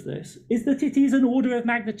conscious of this, is that it is an order of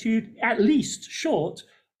magnitude at least short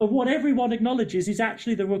of what everyone acknowledges is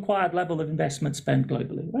actually the required level of investment spend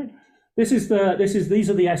globally, right? These are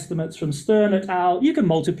the estimates from Stern et al. You can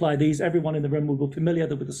multiply these. Everyone in the room will be familiar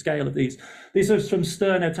with the scale of these. These are from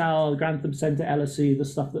Stern et al., Grantham Center, LSE, the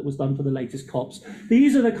stuff that was done for the latest COPs.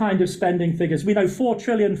 These are the kind of spending figures. We know 4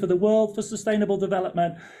 trillion for the world for sustainable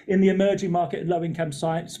development. In the emerging market and low-income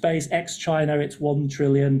space, ex-China, it's 1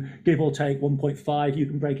 trillion, give or take 1.5. You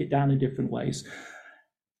can break it down in different ways.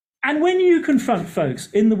 And when you confront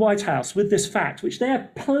folks in the White House with this fact, which they are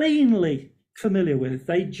plainly familiar with,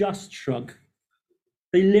 they just shrug.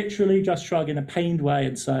 They literally just shrug in a pained way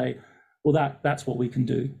and say, well, that's what we can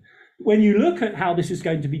do. When you look at how this is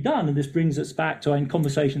going to be done, and this brings us back to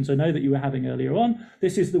conversations I know that you were having earlier on,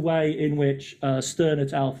 this is the way in which Stern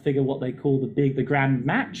et al. Figure what they call the grand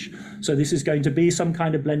match. So this is going to be some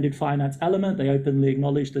kind of blended finance element. They openly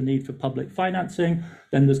acknowledge the need for public financing.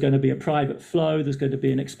 Then there's going to be a private flow. There's going to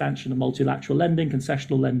be an expansion of multilateral lending,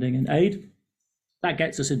 concessional lending, and aid. That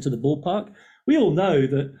gets us into the ballpark. We all know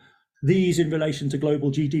that these, in relation to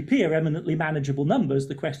global GDP, are eminently manageable numbers.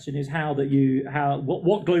 The question is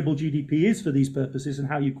what global GDP is for these purposes and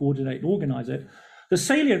how you coordinate and organize it. The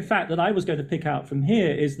salient fact that I was going to pick out from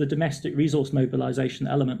here is the domestic resource mobilization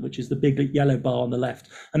element, which is the big yellow bar on the left.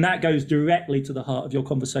 And that goes directly to the heart of your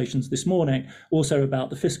conversations this morning, also about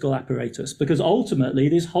the fiscal apparatus, because ultimately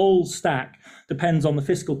this whole stack depends on the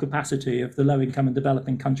fiscal capacity of the low-income and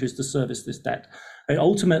developing countries to service this debt. And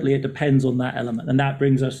ultimately, it depends on that element. And that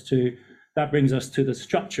brings us to the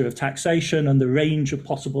structure of taxation and the range of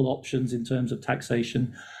possible options in terms of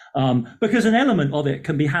taxation. Because an element of it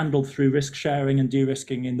can be handled through risk sharing and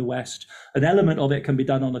de-risking in the West. An element of it can be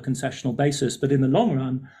done on a concessional basis. But in the long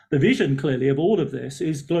run, the vision clearly of all of this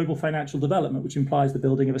is global financial development, which implies the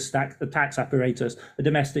building of a tax apparatus, a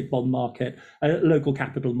domestic bond market, a local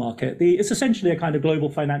capital market. It's essentially a kind of global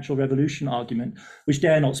financial revolution argument, which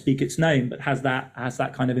dare not speak its name, but has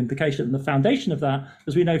that kind of implication. And the foundation of that,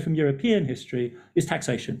 as we know from European history, is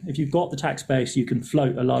taxation. If you've got the tax base, you can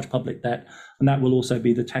float a large public debt, and that will also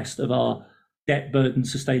be the test of our debt burden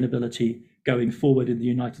sustainability going forward in the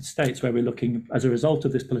United States, where we're looking, as a result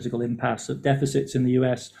of this political impasse, at deficits in the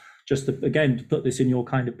US. Just to, again, to put this in your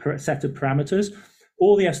kind of set of parameters,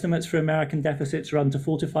 all the estimates for American deficits run to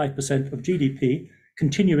 4 to 5% of GDP,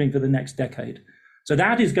 continuing for the next decade. So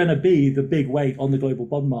that is going to be the big weight on the global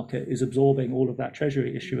bond market, is absorbing all of that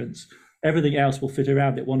treasury issuance. Everything else will fit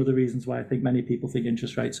around it. One of the reasons why I think many people think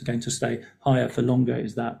interest rates are going to stay higher for longer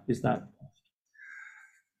is that.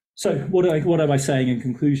 So what am I saying in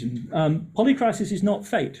conclusion? Polycrisis is not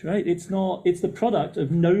fate, right? It's the product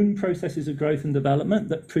of known processes of growth and development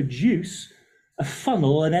that produce a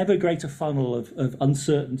funnel, an ever greater funnel of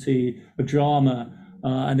uncertainty, of drama,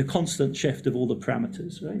 and a constant shift of all the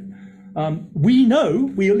parameters, right? We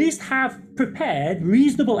know, we at least have prepared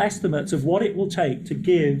reasonable estimates of what it will take to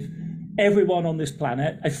give everyone on this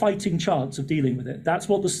planet a fighting chance of dealing with it. That's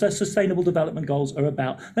what the Sustainable Development Goals are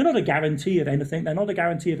about. They're not a guarantee of anything. They're not a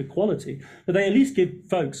guarantee of equality, but they at least give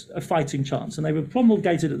folks a fighting chance. And they were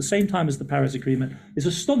promulgated at the same time as the Paris Agreement. It's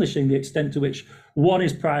astonishing the extent to which one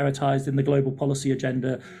is prioritized in the global policy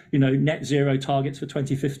agenda, net zero targets for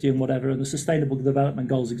 2050 and whatever, and the Sustainable Development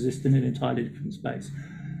Goals exist in an entirely different space.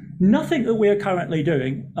 Nothing that we're currently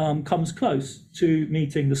doing comes close to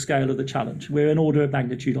meeting the scale of the challenge. We're an order of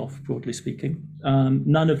magnitude off, broadly speaking.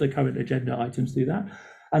 None of the current agenda items do that.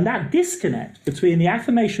 And that disconnect between the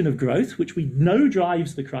affirmation of growth, which we know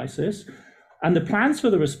drives the crisis, and the plans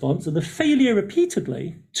for the response, and the failure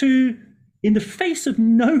repeatedly to, in the face of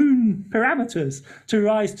known parameters, to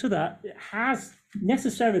rise to that, it has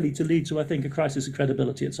necessarily to lead to, I think, a crisis of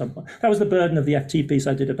credibility at some point. That was the burden of the FT piece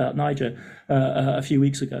I did about Niger a few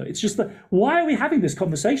weeks ago. It's just that, why are we having this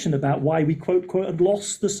conversation about why we quote had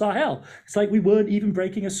lost the Sahel? It's like we weren't even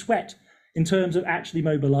breaking a sweat in terms of actually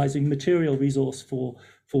mobilizing material resource for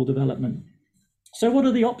development. So what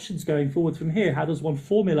are the options going forward from here? How does one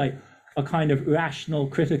formulate a kind of rational,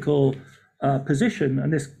 critical position?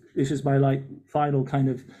 And this is my final kind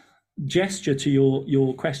of gesture to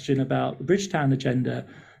your question about the Bridgetown agenda.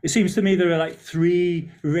 It seems to me there are three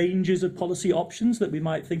ranges of policy options that we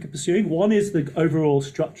might think of pursuing. One is the overall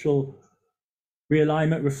structural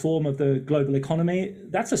realignment, reform of the global economy.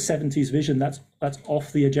 That's a 70s vision. That's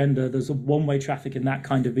off the agenda. There's a one-way traffic in that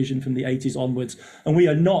kind of vision from the 80s onwards. And we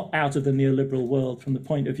are not out of the neoliberal world from the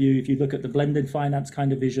point of view, if you look at the blended finance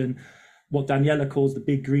kind of vision, what Daniela calls the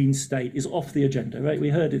big green state is off the agenda, right? We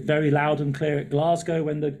heard it very loud and clear at Glasgow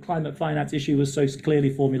when the climate finance issue was so clearly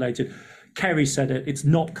formulated. Kerry said it, it's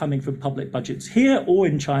not coming from public budgets. Here or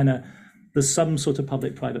in China, there's some sort of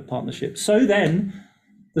public-private partnership. So then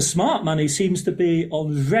the smart money seems to be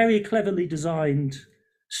on very cleverly designed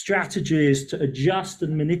strategies to adjust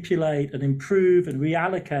and manipulate and improve and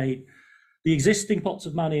reallocate the existing pots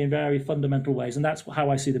of money in very fundamental ways. And that's how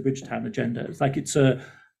I see the Bridgetown agenda. It's a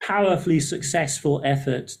powerfully successful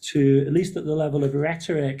effort to, at least at the level of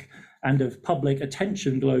rhetoric and of public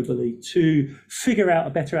attention globally, to figure out a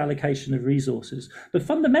better allocation of resources. But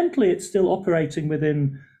fundamentally, it's still operating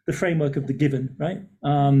within the framework of the given, right?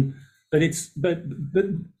 But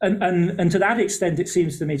to that extent, it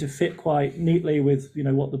seems to me to fit quite neatly with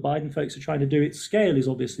what the Biden folks are trying to do. Its scale is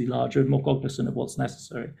obviously larger and more cognizant of what's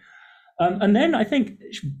necessary. And then I think,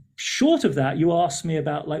 short of that, you asked me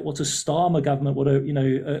about what a Starmer government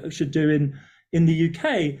should do in the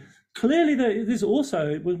UK. Clearly, there's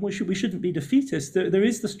also, we shouldn't be defeatist. There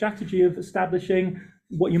is the strategy of establishing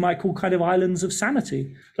what you might call kind of islands of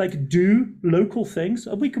sanity, do local things.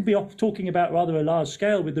 We could be talking about rather a large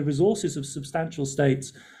scale with the resources of substantial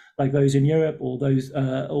states like those in Europe or those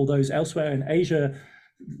elsewhere in Asia.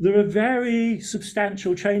 There are very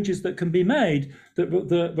substantial changes that can be made that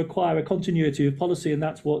require a continuity of policy, and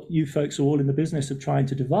that's what you folks are all in the business of trying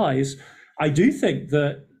to devise. I do think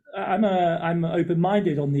that I'm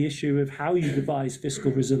open-minded on the issue of how you devise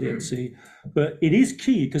fiscal resiliency, but it is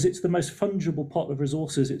key because it's the most fungible pot of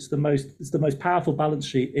resources. It's the most powerful balance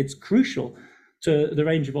sheet. It's crucial to the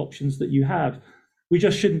range of options that you have. We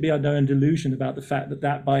just shouldn't be under any delusion about the fact that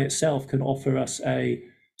that by itself can offer us a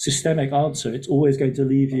systemic answer. It's always going to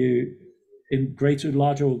leave you in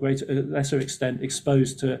larger or lesser extent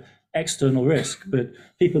exposed to external risk. But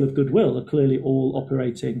people of goodwill are clearly all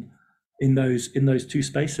operating in those two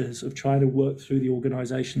spaces of trying to work through the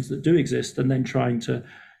organizations that do exist and then trying to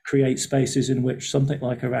create spaces in which something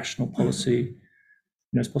like a rational policy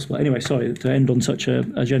is possible. Anyway, sorry to end on such a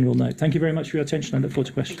general note. Thank you very much for your attention. I look forward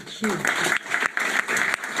to questions. Thank you.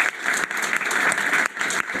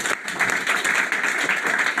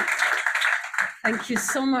 Thank you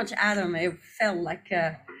so much, Adam. It felt like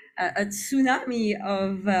a tsunami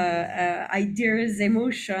of ideas,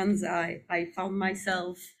 emotions. I found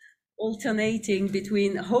myself alternating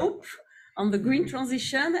between hope on the green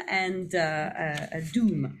transition and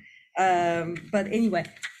doom. But anyway,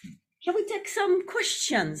 can we take some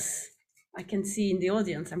questions? I can see in the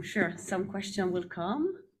audience, I'm sure some question will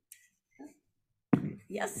come.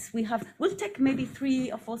 Yes, we'll take maybe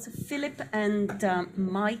three of us, Philip and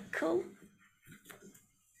Michael.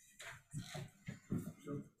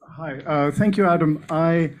 Hi, thank you, Adam.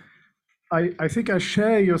 I think I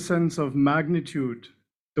share your sense of magnitude,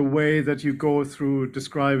 the way that you go through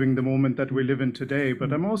describing the moment that we live in today,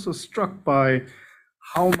 but I'm also struck by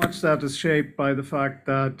how much that is shaped by the fact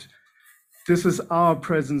that this is our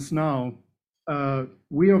presence now.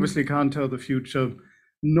 We obviously can't tell the future,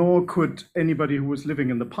 nor could anybody who was living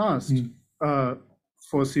in the past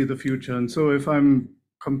foresee the future. And so if I'm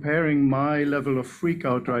comparing my level of freak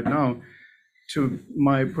out right now to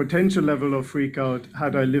my potential level of freak out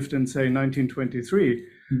had I lived in, say, 1923.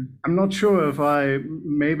 I'm not sure if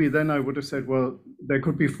maybe then I would have said, well, there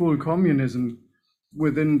could be full communism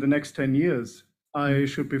within the next 10 years. I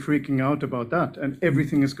should be freaking out about that. And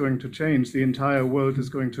everything is going to change. The entire world is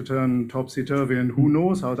going to turn topsy-turvy, and who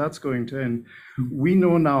knows how that's going to end. We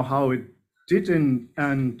know now how it did end,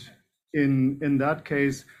 and in that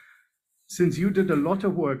case, since you did a lot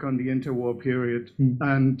of work on the interwar period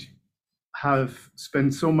and have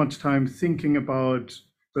spent so much time thinking about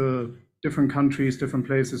the different countries, different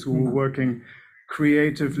places who were working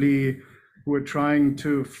creatively, who were trying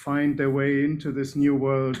to find their way into this new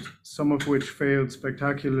world, some of which failed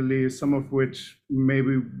spectacularly, some of which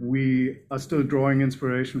maybe we are still drawing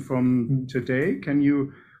inspiration from today. Can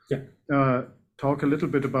you talk a little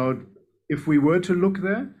bit about, if we were to look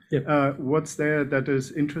there, what's there that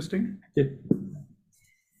is interesting?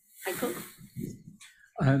 Michael?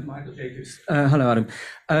 Michael Jacobs. Hello,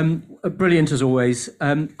 Adam. Brilliant as always.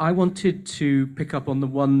 I wanted to pick up on the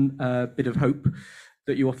one bit of hope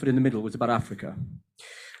that you offered in the middle, was about Africa.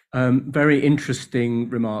 Very interesting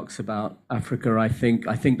remarks about Africa. I think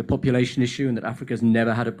the population issue, and that Africa's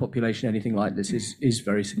never had a population anything like this, is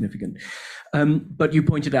very significant. But you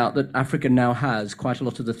pointed out that Africa now has quite a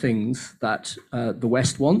lot of the things that the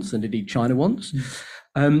West wants, and indeed China wants.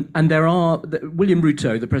 And there are, William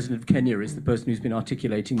Ruto, the president of Kenya, is the person who's been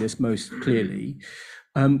articulating this most clearly,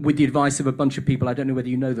 with the advice of a bunch of people. I don't know whether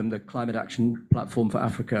you know them, the Climate Action Platform for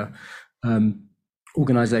Africa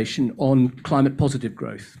organization, on climate positive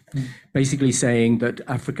growth, basically saying that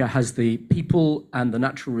Africa has the people and the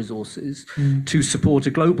natural resources to support a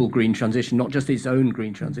global green transition, not just its own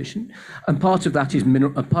green transition. And part of that is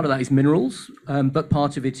minerals, but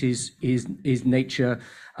part of it is nature,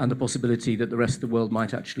 and the possibility that the rest of the world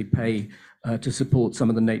might actually pay to support some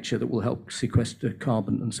of the nature that will help sequester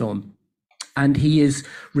carbon and so on. And he is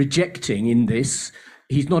rejecting in this.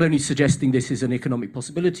 He's not only suggesting this is an economic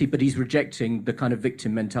possibility, but he's rejecting the kind of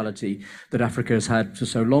victim mentality that Africa has had for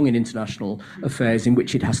so long in international affairs, in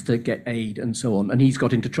which it has to get aid and so on. And he's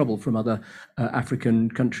got into trouble from other African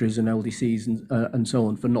countries and LDCs and so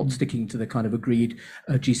on for not sticking to the kind of agreed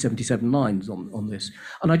G77 lines on this.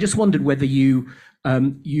 And I just wondered whether you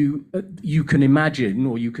can imagine,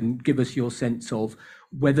 or you can give us your sense of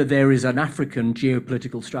whether there is an African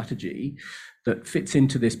geopolitical strategy that fits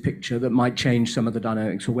into this picture that might change some of the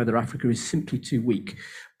dynamics, or whether Africa is simply too weak,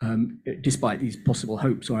 despite these possible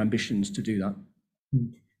hopes or ambitions to do that.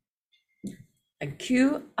 Thank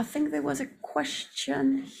you. I think there was a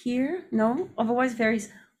question here. No? Otherwise, there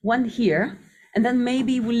is one here. And then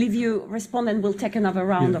maybe we'll leave you respond, and we'll take another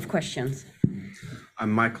round of questions.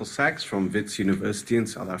 I'm Michael Sachs from Wits University in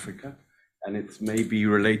South Africa. And it's maybe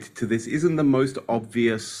related to this. Isn't the most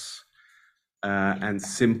obvious and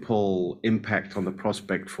simple impact on the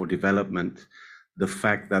prospect for development the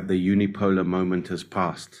fact that the unipolar moment has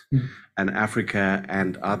passed, and Africa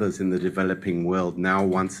and others in the developing world now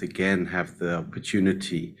once again have the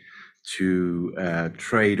opportunity to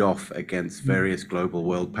trade off against various global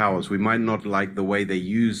world powers? We might not like the way they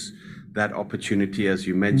use that opportunity. As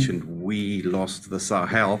you mentioned, we lost the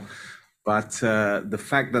Sahel, but the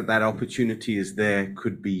fact that that opportunity is there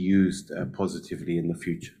could be used positively in the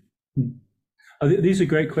future. These are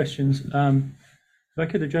great questions. If I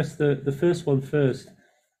could address the first one first.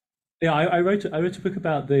 Yeah, I wrote a book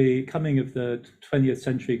about the coming of the 20th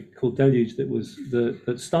century called Deluge,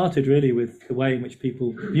 that started really with the way in which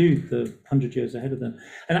people viewed the 100 years ahead of them.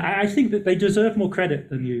 And I think that they deserve more credit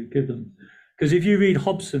than you give them. Because if you read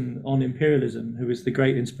Hobson on imperialism, who was the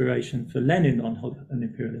great inspiration for Lenin on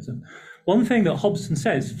imperialism, one thing that Hobson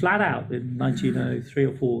says flat out in 1903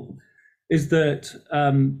 or 4 is that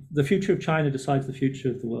the future of China decides the future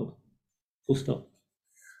of the world, full stop.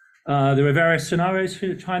 There were various scenarios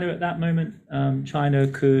for China at that moment. China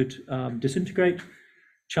could disintegrate.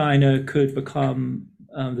 China could become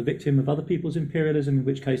the victim of other people's imperialism, in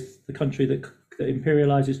which case the country that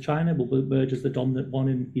imperializes China will emerge as the dominant one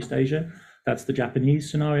in East Asia. That's the Japanese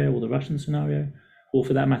scenario, or the Russian scenario, or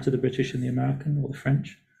for that matter, the British and the American, or the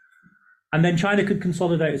French. And then China could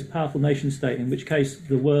consolidate as a powerful nation state, in which case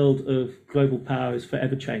the world of global power is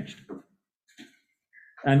forever changed.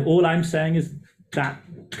 And all I'm saying is that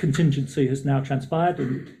contingency has now transpired,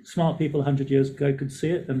 and smart people 100 years ago could see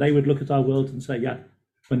it, and they would look at our world and say, yeah,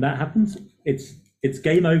 when that happens, it's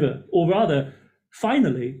game over. Or rather,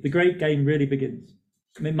 finally, the great game really begins.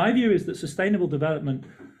 I mean, my view is that sustainable development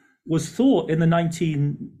was thought in the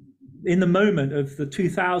moment of the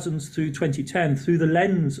 2000s through 2010 through the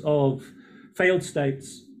lens of failed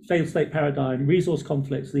states, failed state paradigm, resource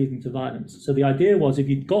conflicts leading to violence. So the idea was if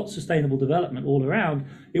you'd got sustainable development all around,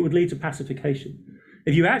 it would lead to pacification.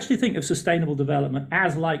 If you actually think of sustainable development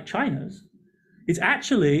as like China's, it's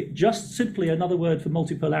actually just simply another word for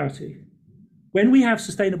multipolarity. When we have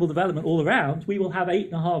sustainable development all around, we will have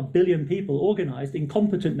 8.5 billion people organized in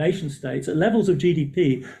competent nation states at levels of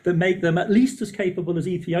GDP that make them at least as capable as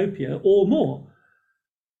Ethiopia or more.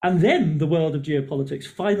 And then the world of geopolitics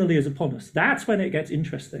finally is upon us. That's when it gets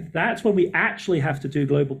interesting. That's when we actually have to do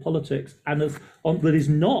global politics, and that is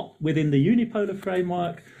not within the unipolar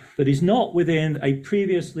framework, that is not within a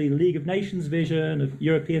previously League of Nations vision of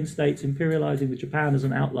European states imperializing with Japan as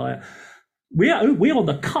an outlier. We're on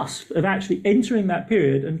the cusp of actually entering that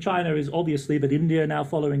period, and China is obviously, but India now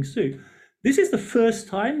following suit. This is the first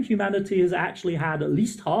time humanity has actually had at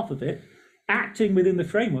least half of it acting within the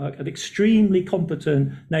framework of extremely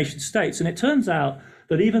competent nation states. And it turns out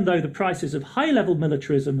that even though the prices of high-level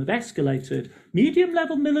militarism have escalated,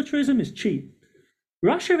 medium-level militarism is cheap.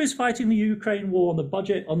 Russia is fighting the Ukraine war on the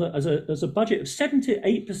budget as a budget of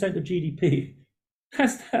 78% of GDP.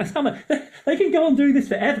 That's how much they can go on doing this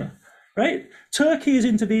forever. Right? Turkey is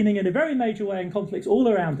intervening in a very major way in conflicts all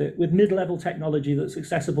around it with mid-level technology that's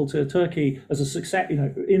accessible to Turkey as a success,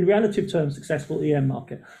 in relative terms, successful EM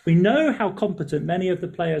market. We know how competent many of the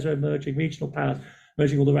players are emerging, regional powers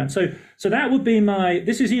emerging all around. So that would be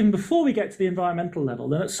this is even before we get to the environmental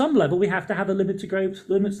level. And at some level, we have to have a limits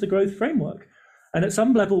to growth framework. And at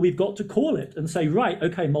some level, we've got to call it and say, right,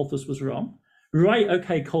 okay, Malthus was wrong. Right,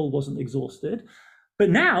 okay, coal wasn't exhausted. But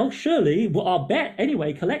now, surely, our bet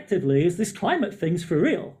anyway, collectively, is this climate thing's for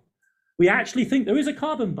real. We actually think there is a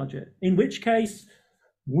carbon budget, in which case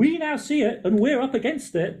we now see it and we're up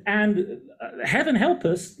against it. And heaven help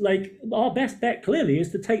us, our best bet clearly is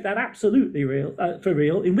to take that absolutely for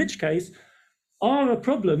real, in which case our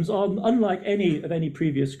problems are unlike any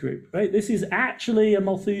previous group, right? This is actually a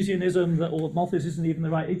Malthusianism, or Malthus isn't even the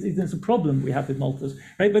right, it's a problem we have with Malthus,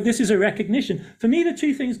 right? But this is a recognition. For me, the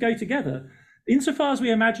two things go together. Insofar as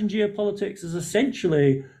we imagine geopolitics as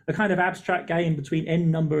essentially a kind of abstract game between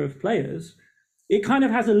n number of players, it kind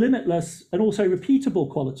of has a limitless and also repeatable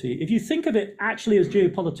quality. If you think of it actually as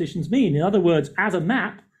geopoliticians mean, in other words, as a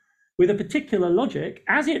map with a particular logic,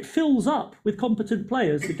 as it fills up with competent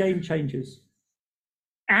players, the game changes.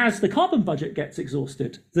 As the carbon budget gets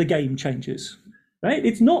exhausted, the game changes. Right?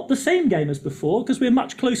 It's not the same game as before because we're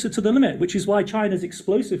much closer to the limit, which is why China's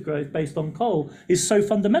explosive growth based on coal is so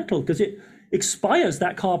fundamental, because it expires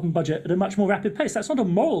that carbon budget at a much more rapid pace. That's not a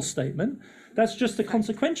moral statement. That's just a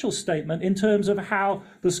consequential statement in terms of how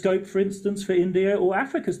the scope, for instance, for India or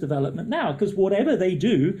Africa's development now, because whatever they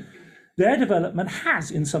do, their development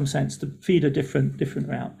has, in some sense, to feed a different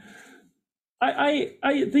route.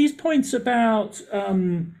 These points about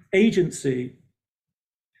agency,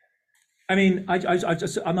 I mean,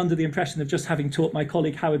 I'm under the impression of just having taught my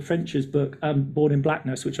colleague Howard French's book, Born in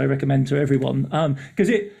Blackness, which I recommend to everyone, because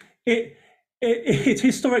it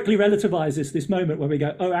historically relativizes this moment where we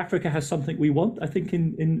go, oh, Africa has something we want, I think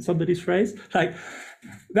in somebody's phrase. Like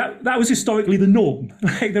that was historically the norm.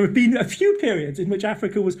 Like there have been a few periods in which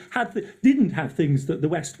Africa didn't have things that the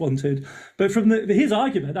West wanted. But from his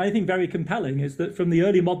argument, I think very compelling, is that from the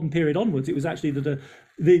early modern period onwards, it was actually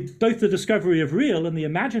both the discovery of real and the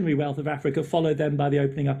imaginary wealth of Africa followed then by the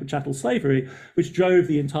opening up of chattel slavery, which drove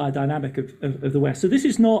the entire dynamic of the West. So this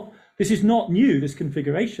is not new, this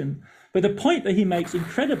configuration. But the point that he makes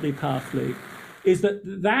incredibly powerfully is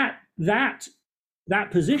that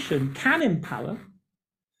position can empower.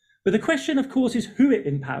 But the question, of course, is who it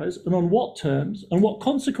empowers and on what terms and what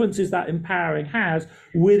consequences that empowering has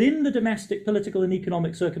within the domestic political and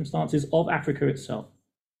economic circumstances of Africa itself.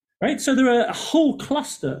 Right? So there are a whole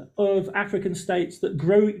cluster of African states that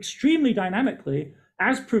grow extremely dynamically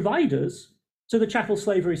as providers to the chattel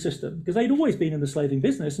slavery system, because they'd always been in the slaving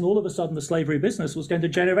business, and all of a sudden the slavery business was going to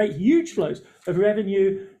generate huge flows of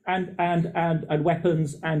revenue and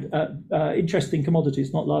weapons and interesting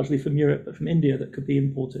commodities, not largely from Europe, but from India, that could be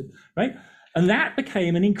imported, right? And that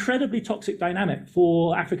became an incredibly toxic dynamic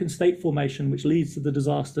for African state formation, which leads to the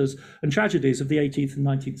disasters and tragedies of the 18th and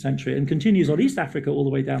 19th century and continues on East Africa all the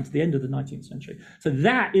way down to the end of the 19th century. So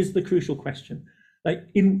that is the crucial question.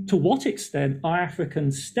 Like, to what extent are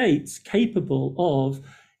African states capable of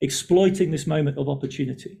exploiting this moment of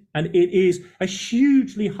opportunity? And it is a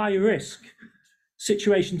hugely high risk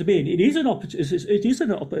situation to be in. It is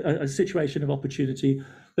a situation of opportunity,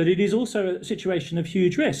 but it is also a situation of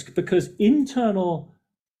huge risk, because internal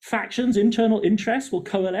factions, internal interests will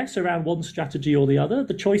coalesce around one strategy or the other.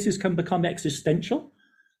 The choices can become existential.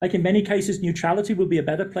 Like in many cases, neutrality would be a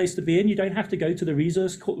better place to be in. You don't have to go to the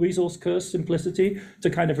resource curse simplicity to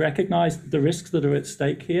kind of recognize the risks that are at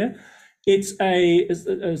stake here. It's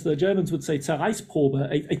as the Germans would say,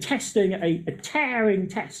 Zerreißprobe, a testing, a tearing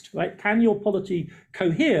test, right? Can your polity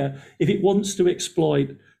cohere if it wants to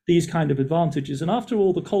exploit these kind of advantages? And after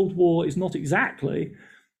all, the Cold War is not exactly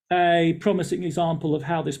a promising example of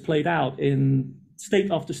how this played out in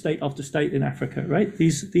state after state after state in Africa, right?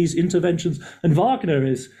 These interventions, and Wagner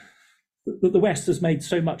is, that the West has made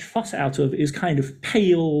so much fuss out of, is kind of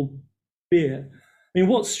pale beer. I mean,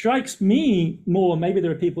 what strikes me more, maybe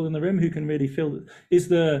there are people in the room who can really feel it, is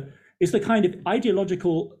the kind of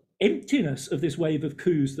ideological emptiness of this wave of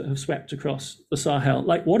coups that have swept across the Sahel.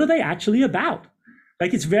 Like, what are they actually about?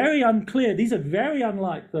 Like, it's very unclear. These are very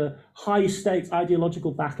unlike the high stakes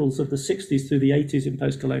ideological battles of the 60s through the 80s in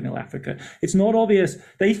post-colonial Africa. It's not obvious.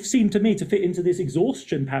 They seem to me to fit into this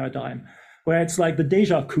exhaustion paradigm where it's like the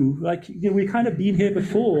déjà coup, like, you know, we've kind of been here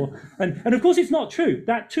before. And of course, it's not true.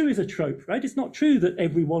 That too is a trope, right? It's not true that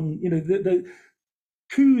everyone, you know, the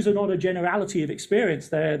coups are not a generality of experience.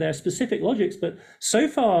 They're specific logics, but so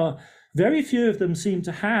far, very few of them seem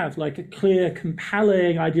to have like a clear,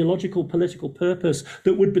 compelling ideological political purpose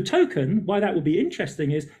that would betoken, why that would be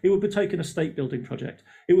interesting is, it would betoken a state building project.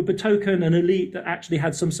 It would betoken an elite that actually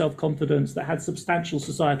had some self-confidence, that had substantial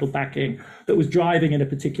societal backing, that was driving in a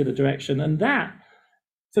particular direction. And that,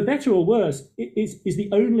 for better or worse, is the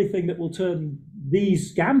only thing that will turn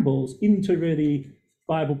these gambles into really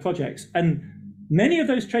viable projects. And many of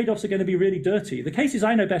those trade-offs are going to be really dirty. The cases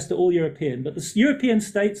I know best are all European, but the European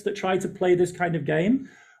states that try to play this kind of game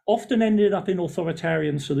often ended up in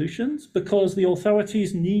authoritarian solutions because the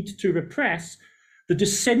authorities need to repress the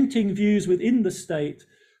dissenting views within the state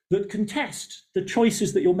that contest the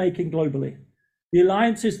choices that you're making globally, the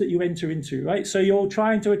alliances that you enter into, right? So you're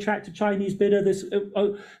trying to attract a Chinese bidder. This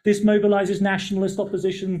mobilizes nationalist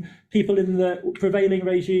opposition. People in the prevailing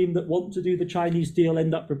regime that want to do the Chinese deal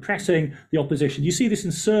end up repressing the opposition. You see this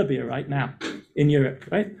in Serbia right now in Europe,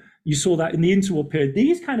 right? You saw that in the interwar period.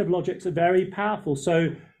 These kind of logics are very powerful. So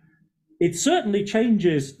it certainly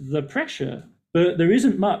changes the pressure, but there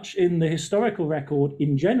isn't much in the historical record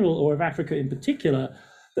in general, or of Africa in particular,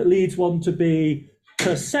 that leads one to be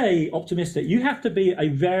per se optimistic. You have to be a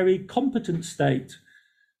very competent state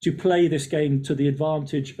to play this game to the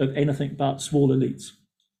advantage of anything but small elites.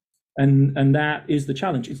 And that is the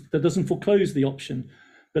challenge. That doesn't foreclose the option,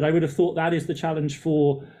 but I would have thought that is the challenge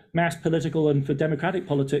for mass political and for democratic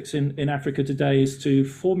politics in Africa today, is to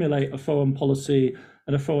formulate a foreign policy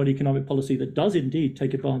and a foreign economic policy that does indeed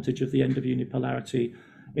take advantage of the end of unipolarity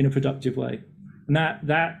in a productive way. And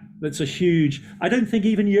that's a huge, I don't think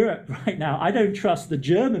even Europe right now, I don't trust the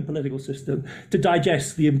German political system to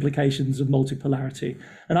digest the implications of multipolarity.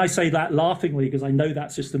 And I say that laughingly because I know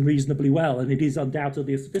that system reasonably well, and it is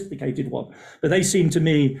undoubtedly a sophisticated one. But they seem to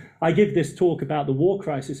me, I give this talk about the war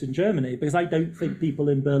crisis in Germany because I don't think people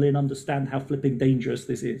in Berlin understand how flipping dangerous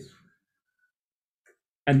this is.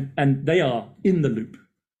 And they are in the loop.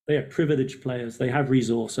 They are privileged players, they have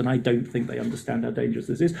resource, and I don't think they understand how dangerous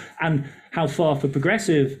this is, and how far for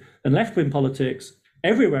progressive and left-wing politics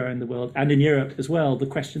everywhere in the world, and in Europe as well, the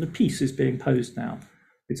question of peace is being posed now.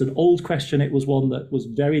 It's an old question. It was one that was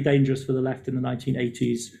very dangerous for the left in the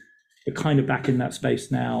 1980s. We're kind of back in that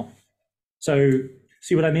space now. So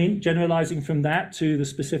see what I mean? Generalizing from that to the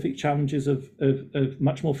specific challenges of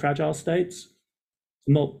much more fragile states,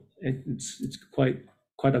 it's quite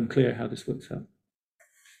unclear how this works out.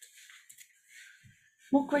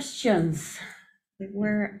 More questions?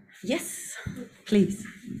 Yes, please.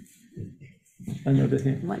 And over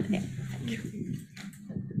here. One here. Thank you.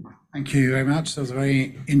 Thank you very much. That was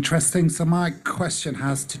very interesting. So my question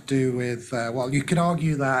has to do with, well, you could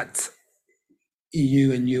argue that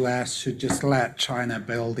EU and US should just let China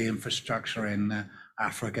build the infrastructure in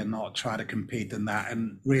Africa, not try to compete in that,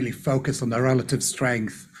 and really focus on their relative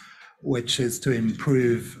strength, which is to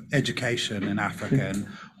improve education in Africa. And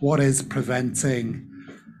what is preventing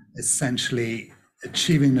essentially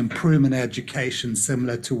achieving an improvement in education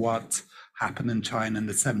similar to what happened in China in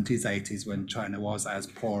the 70s, 80s, when China was as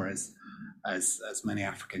poor as many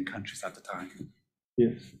African countries at the time?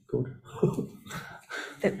 Yes, good.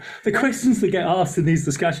 The questions that get asked in these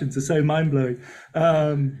discussions are so mind-blowing.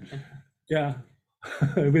 Yeah.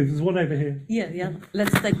 There's one over here. Yeah.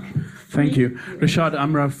 Let's take. Thank you. Rashad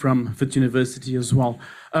Amra from Wits University as well.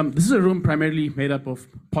 This is a room primarily made up of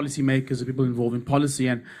policymakers and people involved in policy,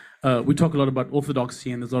 and we talk a lot about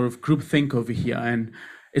orthodoxy, and there's a lot of groupthink over here, and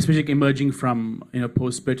especially emerging from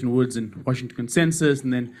post-Bretton Woods and Washington Consensus,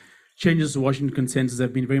 and then changes to Washington Consensus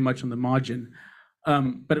have been very much on the margin.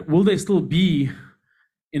 But will there still be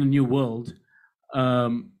in a new world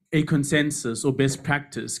a consensus or best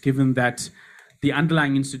practice, given that the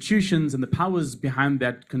underlying institutions and the powers behind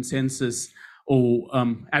that consensus or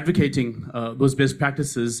advocating those best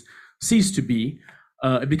practices cease to be?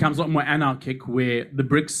 It becomes a lot more anarchic, where the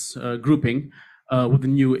BRICS grouping with the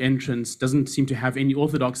new entrants doesn't seem to have any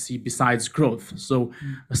orthodoxy besides growth. So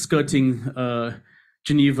skirting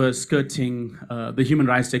Geneva, skirting the Human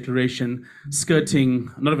Rights Declaration, skirting,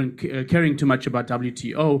 not even caring too much about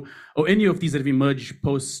WTO, or any of these that have emerged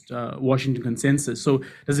post Washington Consensus. So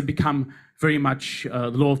does it become very much the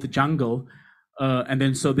law of the jungle? And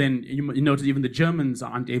then you notice even the Germans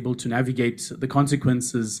aren't able to navigate the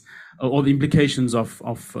consequences or the implications of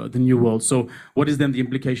the new world. So what is then the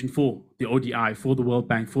implication for the ODI, for the World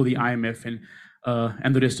Bank, for the IMF, and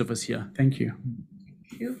the rest of us here? Thank you.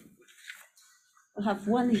 Thank you. We'll have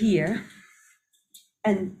one here,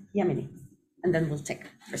 and Yamini, and then we'll take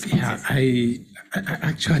responses. Yeah, I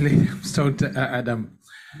actually stopped at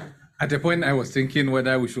a point I was thinking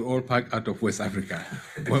whether we should all pack out of West Africa.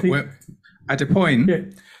 At a point,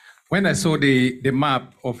 when I saw the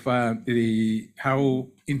map of how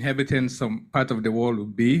inhabitants some part of the world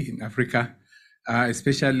would be in Africa,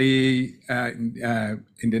 especially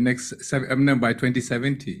in the next by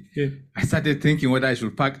 2070, I started thinking whether I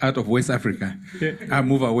should pack out of West Africa and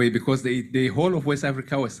move away, because the whole of West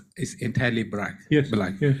Africa is entirely black.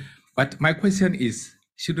 But my question is,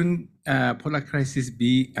 shouldn't polar crisis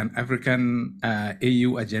be an African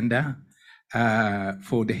AU agenda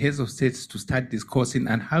for the heads of states to start discussing?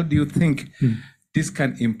 And how do you think this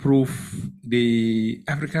can improve the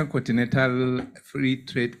African continental free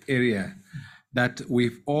trade area that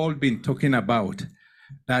we've all been talking about?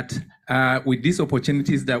 That with these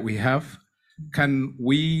opportunities that we have, can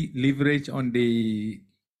we leverage on the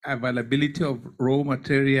availability of raw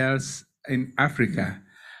materials in Africa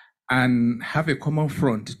and have a common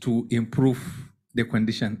front to improve the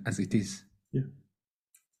condition as it is?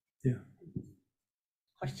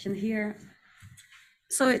 Question here.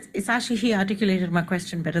 So it's actually, he articulated my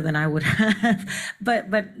question better than I would have, but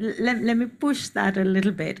let me push that a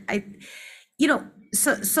little bit.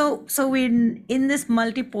 So we're in this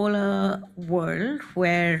multipolar world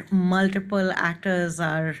where multiple actors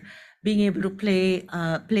are being able to play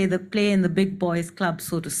in the big boys club,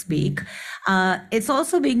 so to speak. It's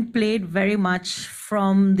also being played very much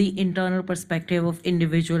from the internal perspective of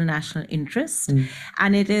individual national interest.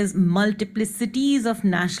 And it is multiplicities of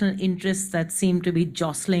national interests that seem to be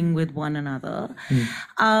jostling with one another,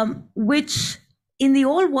 which in the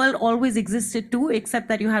old world always existed too, except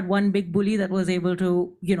that you had one big bully that was able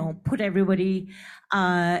to, put everybody,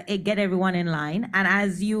 get everyone in line. And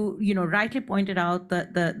as you rightly pointed out,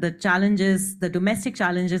 the challenges, the domestic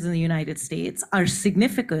challenges in the United States are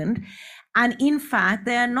significant. And in fact,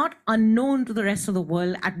 they are not unknown to the rest of the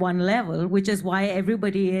world at one level, which is why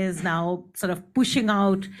everybody is now sort of pushing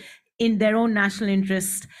out in their own national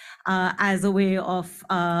interest as a way of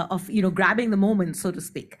grabbing the moment, so to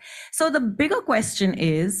speak. So the bigger question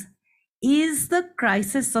is the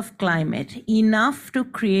crisis of climate enough to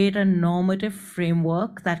create a normative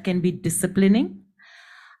framework that can be disciplining?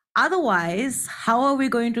 Otherwise, how are we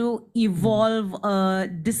going to evolve a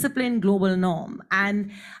disciplined global norm?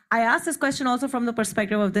 And I asked this question also from the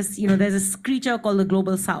perspective of this, there's this creature called the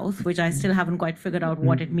Global South, which I still haven't quite figured out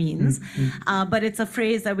what it means. But it's a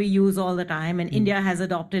phrase that we use all the time, and India has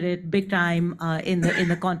adopted it big time in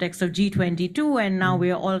the context of G22. And now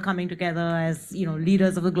we are all coming together as,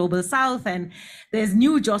 leaders of the Global South. And there's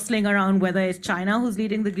new jostling around whether it's China who's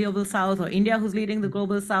leading the Global South or India who's leading the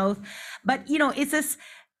Global South. But, it's this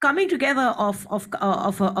coming together of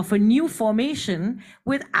a new formation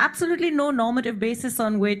with absolutely no normative basis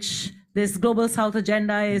on which this Global South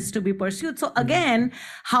agenda is to be pursued. So again,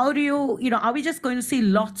 how do you, are we just going to see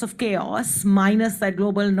lots of chaos minus that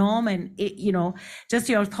global norm? And, just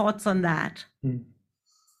your thoughts on that.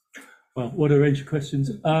 Well, what a range of questions.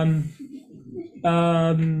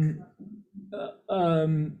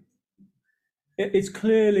 It's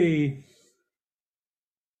clearly...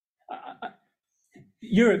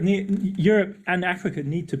 Europe and Africa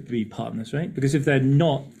need to be partners, right? Because if they're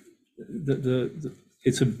not,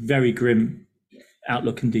 it's a very grim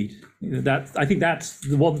outlook indeed. I think that's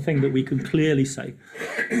the one thing that we can clearly say,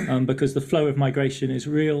 because the flow of migration is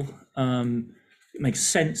real. It makes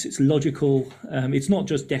sense. It's logical. It's not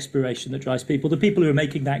just desperation that drives people. The people who are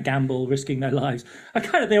making that gamble, risking their lives,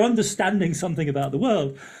 they're understanding something about the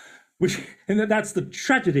world. And that's the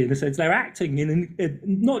tragedy in a sense. They're acting in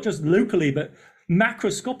not just locally, but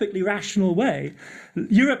macroscopically rational way.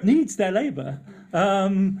 Europe needs their labor,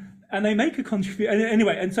 and they make a contribution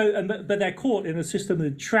anyway. But they're caught in a system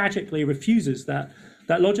that tragically refuses that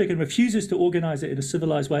that logic and refuses to organize it in a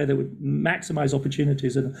civilized way that would maximize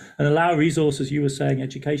opportunities and allow resources, you were saying,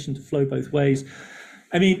 education to flow both ways.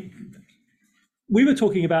 I mean, we were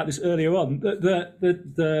talking about this earlier on.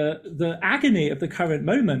 The agony of the current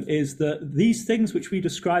moment is that these things which we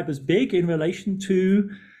describe as big in relation to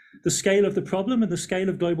the scale of the problem and the scale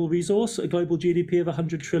of global resource, a global GDP of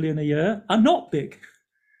 100 trillion a year, are not big.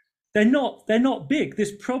 They're not big.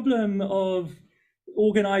 This problem of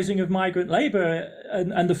organizing of migrant labor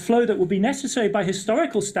and the flow that will be necessary by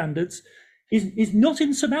historical standards is not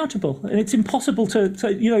insurmountable, and it's impossible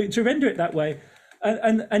to render it that way.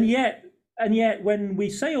 And yet, when we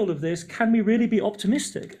say all of this, can we really be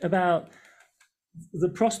optimistic about the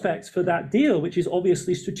prospects for that deal, which is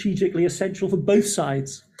obviously strategically essential for both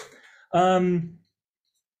sides? And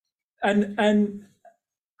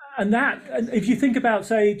if you think about,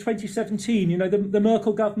 say, 2017, the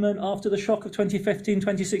Merkel government after the shock of 2015,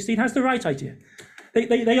 2016 has the right idea.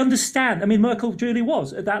 They understand. I mean, Merkel really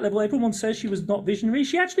was at that level. Everyone says she was not visionary.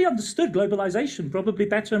 She actually understood globalization probably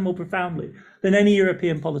better and more profoundly than any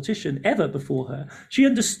European politician ever before her. She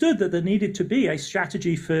understood that there needed to be a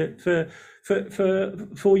strategy for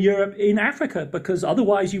Europe in Africa, because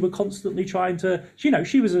otherwise you were constantly trying to,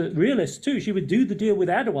 she was a realist too. She would do the deal with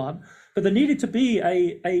Erdogan, but there needed to be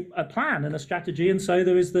a plan and a strategy. And so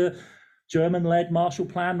there is the German-led Marshall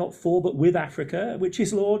Plan, not for, but with Africa, which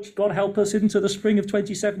is launched, God help us, into the spring of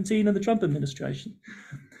 2017 and the Trump administration.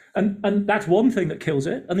 And that's one thing that kills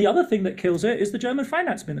it. And the other thing that kills it is the German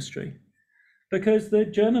finance ministry, because the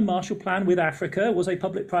German Marshall Plan with Africa was a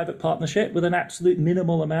public-private partnership with an absolute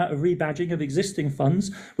minimal amount of rebadging of existing funds,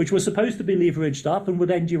 which was supposed to be leveraged up and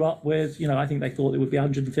would end you up with, I think they thought it would be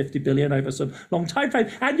 150 billion over some long time frame.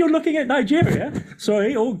 And you're looking at Nigeria,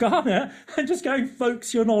 or Ghana, and just going,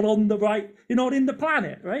 folks, you're not on the right, you're not in the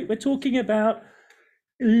planet, right? We're talking about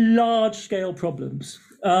large-scale problems.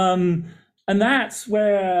 And that's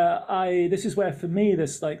where this is where for me,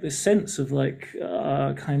 this sense of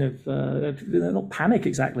kind of, not panic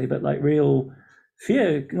exactly, but like real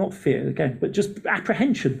fear, not fear again, but just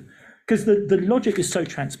apprehension, because the logic is so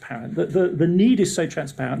transparent, the need is so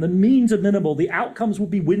transparent, the means are minimal, the outcomes will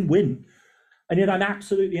be win-win. And yet and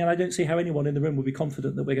I don't see how anyone in the room will be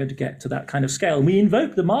confident that we're going to get to that kind of scale. And we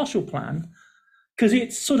invoke the Marshall Plan because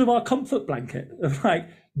it's sort of our comfort blanket of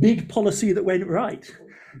big policy that went right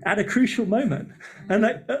at a crucial moment, and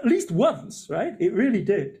at least once, right? It really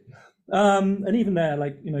did. And even there,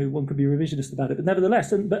 one could be revisionist about it, but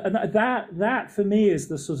nevertheless, that for me is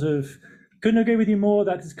the sort of, couldn't agree with you more.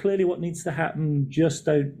 That is clearly what needs to happen.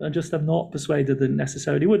 I'm not persuaded that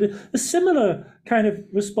necessarily would. A similar kind of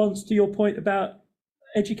response to your point about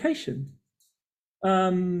education.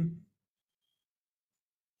 And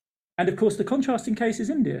of course, the contrasting case is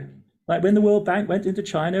India. Like when the World Bank went into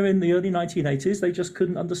China in the early 1980s, they just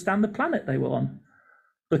couldn't understand the planet they were on,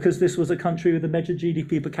 because this was a country with a measured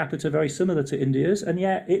GDP per capita very similar to India's, and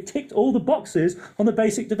yet it ticked all the boxes on the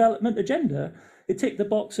basic development agenda. It ticked the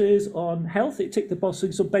boxes on health, it ticked the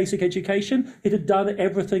boxes on basic education, it had done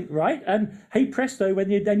everything right, and hey presto, when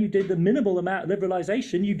you did the minimal amount of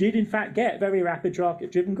liberalization, you did in fact get very rapid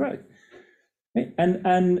market-driven growth. Right?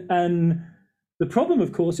 And the problem,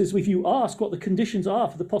 of course, is if you ask what the conditions are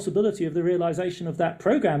for the possibility of the realization of that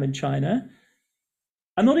program in China,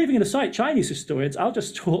 I'm not even going to cite Chinese historians. I'll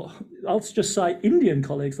just cite Indian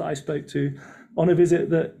colleagues that I spoke to on a visit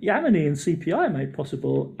that Yamini and CPI made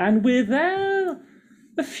possible. And without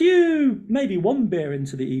a few, maybe one beer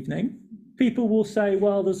into the evening, people will say,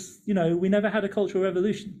 well, we never had a cultural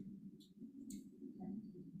revolution.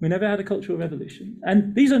 We never had a cultural revolution.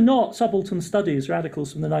 And these are not subaltern studies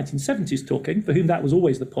radicals from the 1970s talking, for whom that was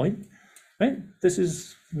always the point, right? This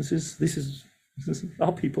is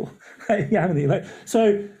our people.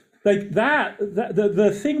 So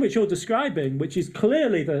the thing which you're describing, which is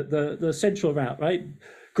clearly the central route, right?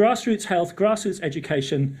 Grassroots health, grassroots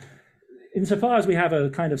education. Insofar as we have a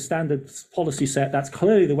kind of standard policy set, that's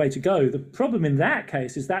clearly the way to go. The problem in that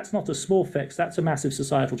case is that's not a small fix, that's a massive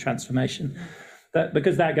societal transformation.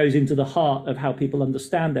 Because that goes into the heart of how people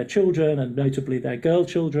understand their children, and notably their girl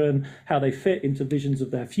children, how they fit into visions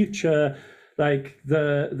of their future.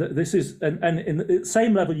 This is, and in the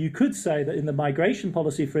same level, you could say that in the migration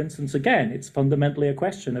policy, for instance, again, it's fundamentally a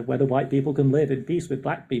question of whether white people can live in peace with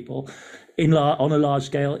black people on a large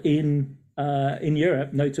scale in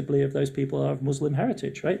Europe, notably if those people are of Muslim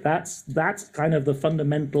heritage, right? That's kind of the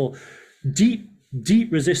fundamental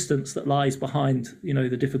deep resistance that lies behind,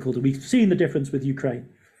 the difficulty. We've seen the difference with Ukraine,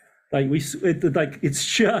 It's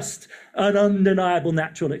just an undeniable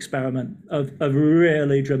natural experiment of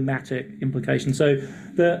really dramatic implications. So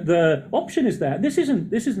the option is there. This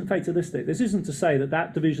isn't fatalistic. This isn't to say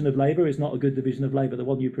that division of labour is not a good division of labour, the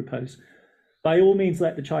one you propose. By all means,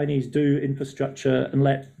 let the Chinese do infrastructure and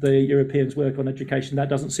let the Europeans work on education. That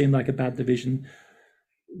doesn't seem like a bad division.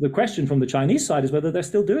 The question from the Chinese side is whether they're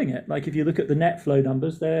still doing it. Like if you look at the net flow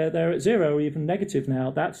numbers, they're at zero or even negative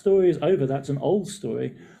now. That story is over. That's an old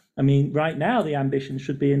story. I mean, right now, the ambition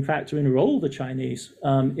should be, in fact, to enroll the Chinese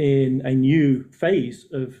in a new phase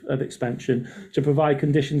of expansion to provide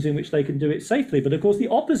conditions in which they can do it safely. But of course, the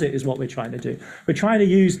opposite is what we're trying to do. We're trying to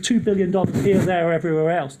use $2 billion here, there, or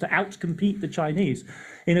everywhere else to outcompete the Chinese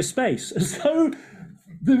in a space as though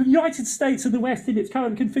the United States and the West in its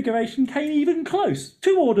current configuration came even close,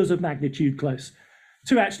 2 orders of magnitude close,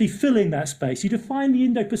 to actually filling that space. You define the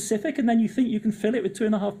Indo-Pacific and then you think you can fill it with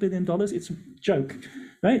 $2.5 billion. It's a joke.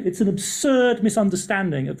 Right? It's an absurd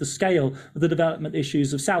misunderstanding of the scale of the development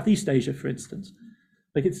issues of Southeast Asia, for instance.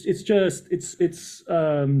 Like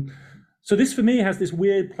so this for me has this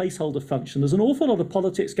weird placeholder function. There's an awful lot of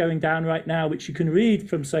politics going down right now, which you can read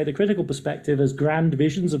from, say, the critical perspective as grand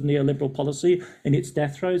visions of neoliberal policy in its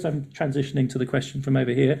death throes. I'm transitioning to the question from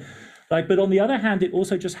over here. But on the other hand, it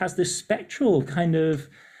also just has this spectral kind of,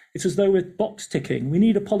 it's as though we're box ticking. We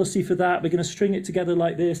need a policy for that. We're going to string it together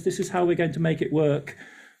like this. This is how we're going to make it work.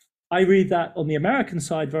 I read that on the American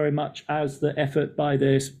side very much as the effort by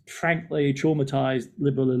this frankly traumatized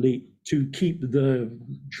liberal elite to keep the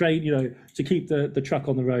train, to keep the truck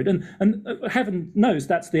on the road. And heaven knows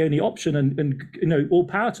that's the only option, and all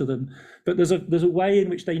power to them. But there's a way in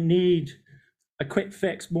which they need a quick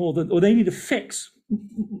fix or they need a fix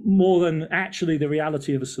more than actually the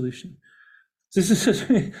reality of a solution. So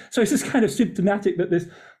this is kind of symptomatic that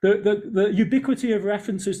the ubiquity of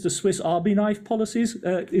references to Swiss Army knife policies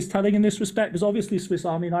is telling in this respect, because obviously Swiss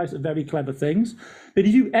Army knives are very clever things. But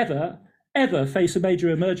if you ever face a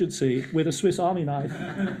major emergency with a Swiss Army knife,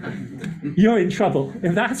 you're in trouble.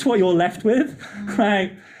 If that's what you're left with,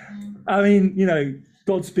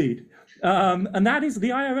 Godspeed. And that is,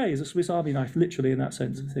 the IRA is a Swiss Army knife, literally, in that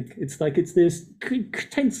sense, I think. It's this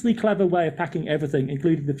intensely clever way of packing everything,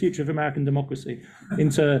 including the future of American democracy,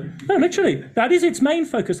 into, no, literally, that is its main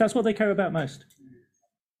focus. That's what they care about most.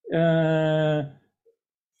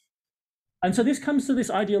 And so this comes to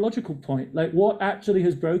this ideological point, like what actually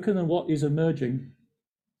has broken and what is emerging.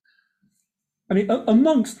 I mean,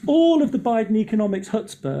 amongst all of the Biden economics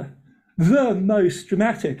chutzpah, the most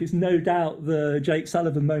dramatic is no doubt the Jake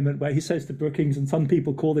Sullivan moment where he says to Brookings, and some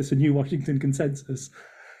people call this a new Washington consensus,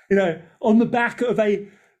 on the back of a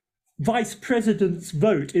vice president's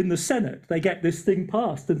vote in the Senate, they get this thing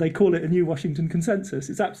passed and they call it a new Washington consensus.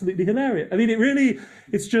 It's absolutely hilarious. I mean,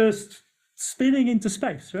 it's just spinning into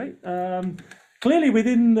space, right? Clearly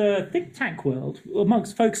within the think tank world,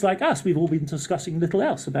 amongst folks like us, we've all been discussing little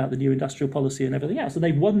else about the new industrial policy and everything else, and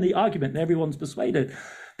they've won the argument and everyone's persuaded.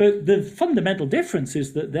 But the fundamental difference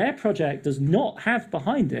is that their project does not have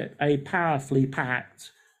behind it a powerfully packed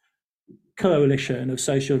coalition of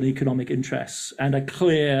social and economic interests and a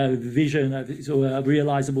clear vision or a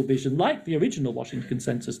realizable vision like the original Washington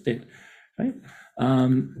consensus did, right?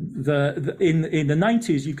 In the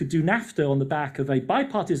 90s, you could do NAFTA on the back of a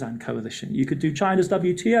bipartisan coalition. You could do China's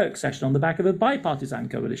WTO accession on the back of a bipartisan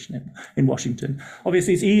coalition in Washington.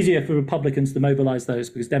 Obviously, it's easier for Republicans to mobilize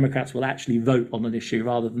those because Democrats will actually vote on an issue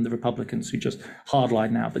rather than the Republicans who just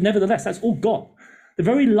hardline now. But nevertheless, that's all gone. The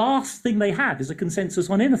very last thing they have is a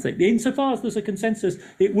consensus on anything. Insofar as there's a consensus,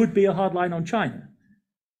 it would be a hardline on China.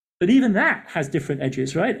 But even that has different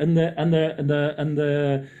edges, right?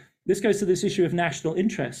 This goes to this issue of national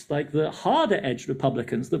interest. Like the harder edged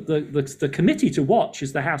Republicans, the committee to watch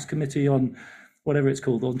is the House Committee on whatever it's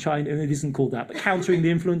called, on China, and it isn't called that, but countering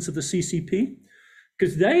the influence of the CCP,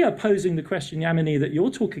 because they are posing the question, Yamini, that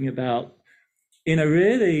you're talking about in a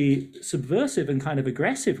really subversive and kind of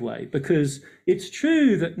aggressive way, because it's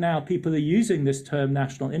true that now people are using this term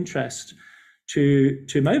national interest to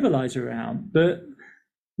mobilize around, but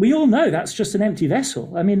we all know that's just an empty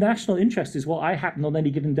vessel. I mean, national interest is what I happen on any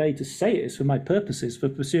given day to say it is for my purposes, for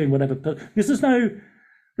pursuing whatever because there's no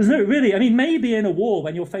really, I mean, maybe in a war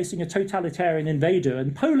when you're facing a totalitarian invader,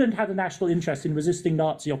 and Poland had a national interest in resisting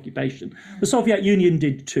Nazi occupation. The Soviet Union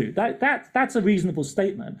did too. That's a reasonable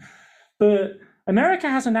statement. But America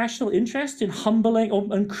has a national interest in humbling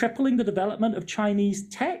and crippling the development of Chinese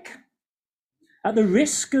tech at the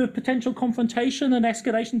risk of potential confrontation and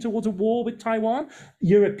escalation towards a war with Taiwan.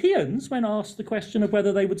 Europeans, when asked the question of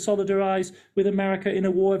whether they would solidarize with America in a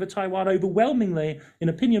war over Taiwan, overwhelmingly, in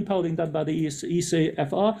opinion polling done by the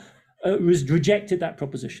ECFR, rejected that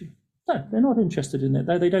proposition. No, they're not interested in it.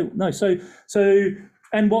 They don't know.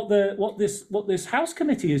 And what this House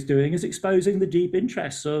committee is doing is exposing the deep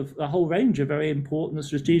interests of a whole range of very important and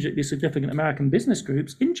strategically significant American business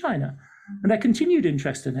groups in China, and their continued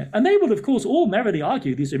interest in it. And they will, of course, all merrily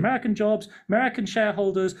argue these are American jobs, American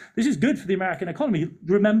shareholders. This is good for the American economy.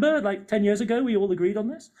 Remember, like 10 years ago, we all agreed on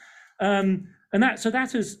this. And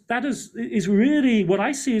that is really what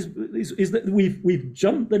I see is that we've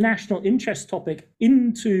jumped the national interest topic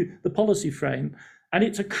into the policy frame. And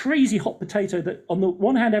it's a crazy hot potato that on the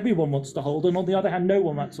one hand, everyone wants to hold, and on the other hand, no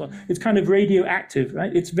one wants to. It's kind of radioactive,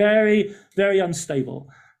 right? It's very, very unstable.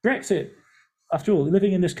 Brexit, after all,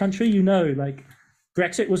 living in this country, you know, like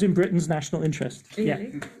Brexit was in Britain's national interest.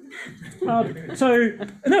 Really? Yeah.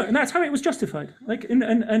 And that's how it was justified. Like,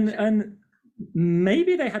 and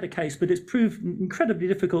maybe they had a case, but it's proved incredibly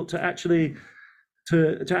difficult to actually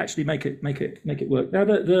make it work. Now,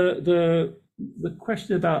 the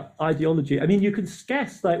question about ideology, I mean, you can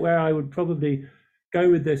guess like where I would probably go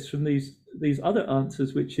with this from these other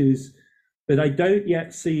answers, which is that I don't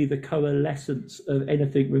yet see the coalescence of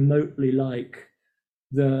anything remotely like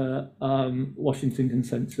the Washington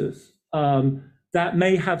consensus. That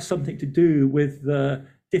may have something to do with the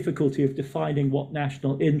difficulty of defining what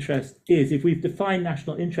national interest is. If we've defined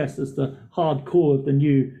national interest as the hard core of the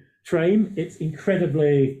new frame, it's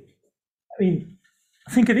incredibly, I mean,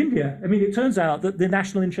 think of India. I mean, it turns out that the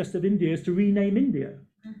national interest of India is to rename India.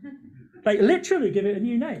 Like literally give it a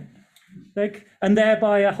new name. Like, and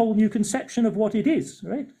thereby a whole new conception of what it is,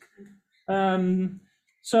 right?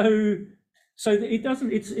 So it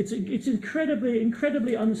doesn't, it's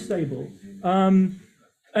incredibly unstable. And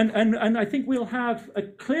I think we'll have a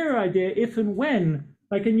clearer idea if and when,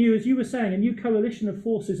 like as you were saying, a new coalition of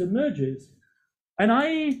forces emerges. And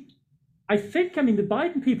I think, I mean, the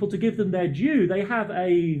Biden people, to give them their due, they have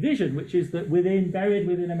a vision, which is that buried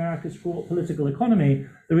within America's fraught political economy,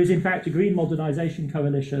 there is in fact a green modernization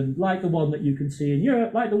coalition, like the one that you can see in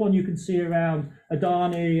Europe, like the one you can see around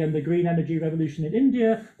Adani and the green energy revolution in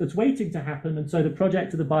India, that's waiting to happen. And so the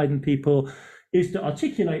project of the Biden people is to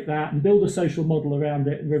articulate that and build a social model around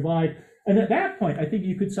it and revive. And at that point, I think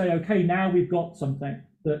you could say, okay, now we've got something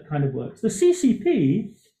that kind of works. The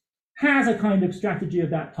CCP has a kind of strategy of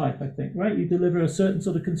that type, I think, right? You deliver a certain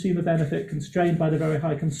sort of consumer benefit constrained by the very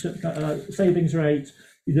high savings rate,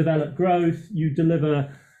 you develop growth, you deliver,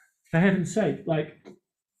 for heaven's sake, like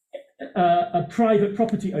a private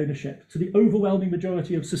property ownership to the overwhelming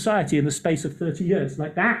majority of society in the space of 30 years.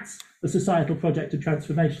 Like that's the societal project of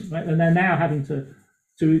transformation, right? And they're now having to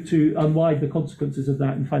unwind the consequences of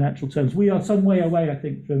that in financial terms. We are some way away, I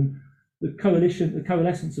think, from the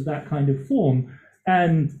coalescence of that kind of form.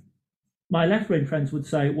 And my left-wing friends would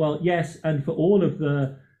say, well, yes, and for all of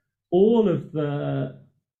the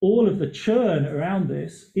churn around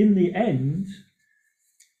this, in the end,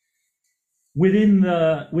 within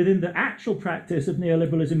the actual practice of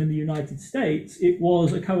neoliberalism in the United States, it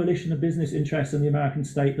was a coalition of business interests in the American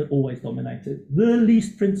state that always dominated. The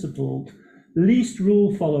least principled, least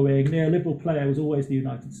rule-following neoliberal player was always the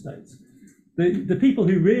United States. The people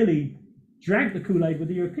who really drank the Kool-Aid were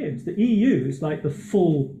the Europeans. The EU is like the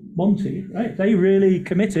full Monty, right? They really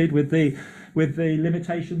committed with the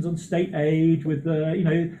limitations on state aid, with the, you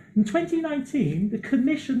know, in 2019, the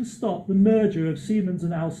Commission stopped the merger of Siemens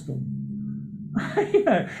and Alstom. You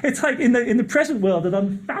know, it's like in the present world, an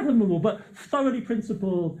unfathomable but thoroughly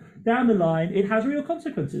principled. Down the line, it has real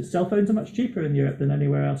consequences. Cell phones are much cheaper in Europe than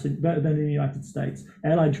anywhere else than in the United States.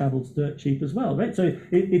 Airline travel's dirt cheap as well, right? So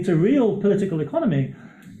it's a real political economy,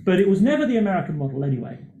 but it was never the American model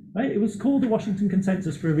anyway. Right? It was called the Washington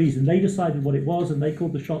Consensus for a reason. They decided what it was, and they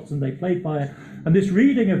called the shots, and they played by it. And this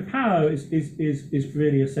reading of power is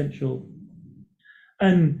really essential.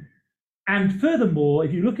 And furthermore,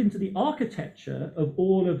 if you look into the architecture of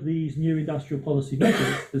all of these new industrial policy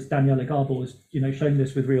measures, as Daniela Gabor has, you know, shown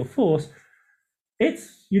this with real force,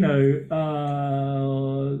 it's, you know,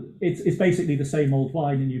 it's basically the same old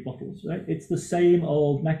wine in new bottles, right? It's the same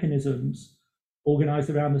old mechanisms organized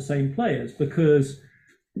around the same players, because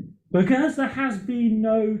there has been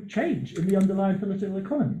no change in the underlying political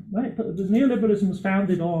economy, right? But the neoliberalism was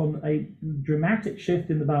founded on a dramatic shift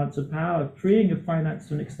in the balance of power, freeing of finance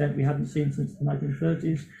to an extent we hadn't seen since the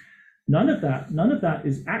 1930s. None of that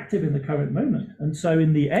is active in the current moment. And so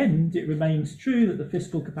in the end, it remains true that the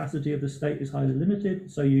fiscal capacity of the state is highly limited.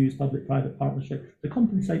 So you use public-private partnership to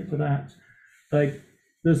compensate for that. Like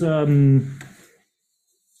there's a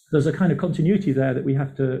kind of continuity there that we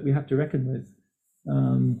have to reckon with.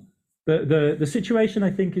 The situation,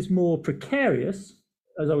 I think, is more precarious,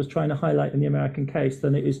 as I was trying to highlight in the American case,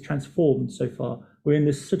 than it is transformed so far. We're in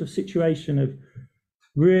this sort of situation of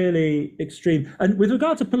really extreme. And with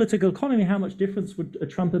regard to political economy, how much difference would a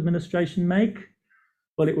Trump administration make?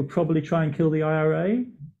 Well, it would probably try and kill the IRA.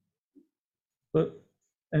 But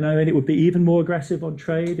and it would be even more aggressive on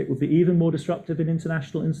trade. It would be even more disruptive in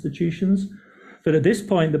international institutions. But at this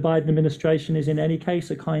point, the Biden administration is in any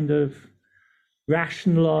case a kind of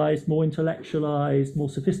rationalized, more intellectualized, more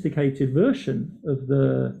sophisticated version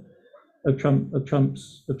of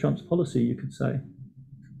Trump's policy, you could say.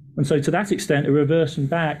 And so to that extent, a reversion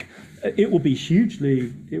back, it will be hugely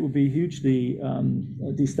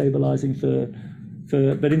destabilizing for.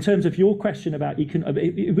 But in terms of your question about it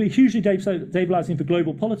would be hugely destabilizing for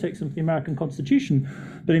global politics and for the American Constitution.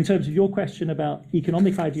 But in terms of your question about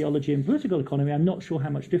economic ideology and political economy, I'm not sure how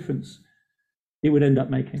much difference it would end up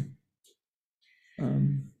making.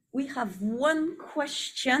 We have one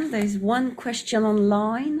question. There is one question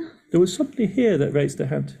online. There was somebody here that raised their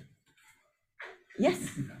hand.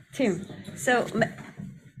 Yes, Tim. So,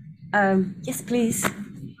 yes, please.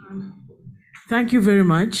 Thank you very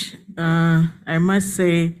much. I must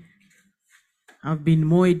say I've been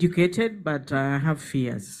more educated, but I have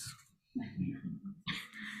fears.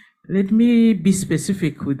 Let me be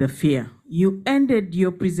specific with the fear. You ended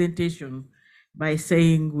your presentation by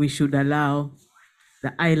saying we should allow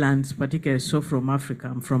the islands, particularly so from Africa,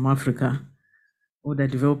 I'm from Africa, or the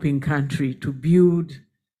developing country, to build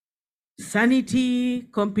sanity,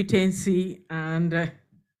 competency, and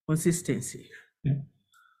consistency. Yeah.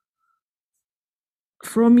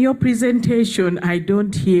 From your presentation, I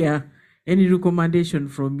don't hear any recommendation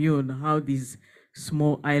from you on how these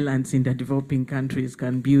small islands in the developing countries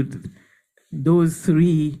can build those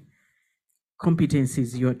three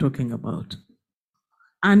competencies you're talking about.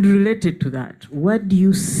 And related to that, what do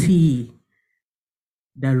you see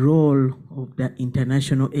the role of the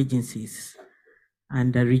international agencies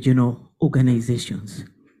and the regional organizations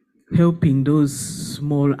helping those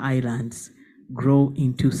small islands grow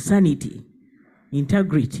into sanity,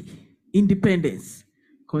 integrity, independence,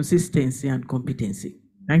 consistency, and competency?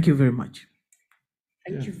 Thank you very much.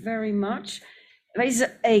 Thank you very much. There is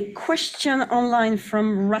a question online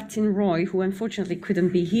from Ratin Roy, who unfortunately couldn't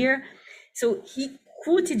be here. So he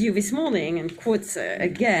quoted you this morning and quotes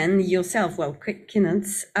again yourself, well, Keynote,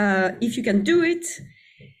 if you can do it,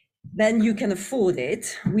 then you can afford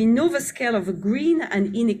it. We know the scale of the green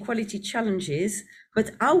and inequality challenges,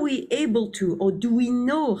 but are we able to, or do we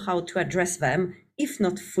know how to address them, if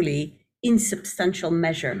not fully, in substantial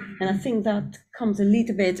measure? And I think that comes a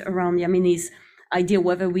little bit around Yamini's idea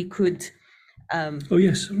whether we could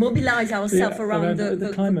mobilize ourselves around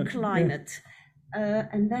the climate. Yeah.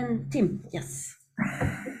 And then Tim, yes.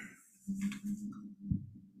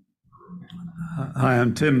 Hi,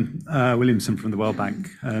 I'm Tim Williamson from the World Bank.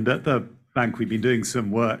 And at the bank, we've been doing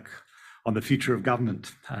some work on the future of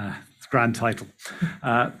government. It's a grand title.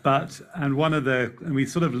 And we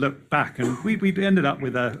sort of looked back and we ended up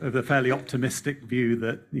with a fairly optimistic view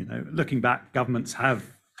that, looking back, governments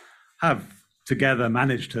have together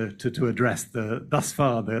managed to address thus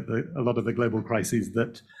far a lot of the global crises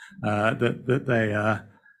that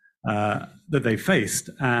they faced,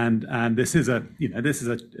 and this is a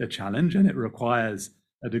challenge, and it requires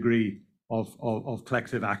a degree of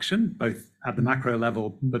collective action, both at the macro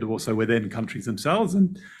level, but also within countries themselves,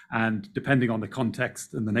 and depending on the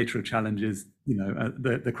context and the nature of challenges,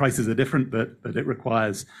 the crises are different, but it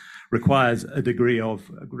requires a degree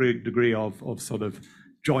of sort of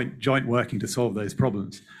joint working to solve those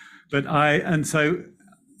problems. I am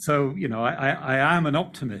an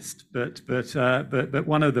optimist, but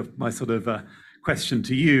one of my sort of question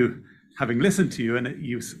to you, having listened to you, and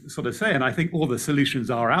you sort of say, and I think all the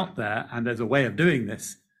solutions are out there, and there's a way of doing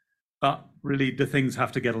this, but really, do things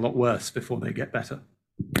have to get a lot worse before they get better?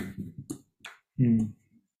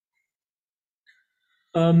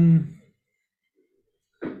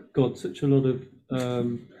 God, such a lot of.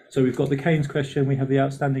 So we've got the Keynes question, we have the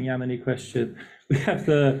outstanding Yamini question, we have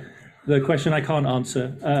the question I can't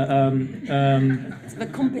answer. The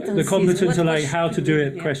competence to like how to do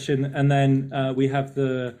it question, and then we have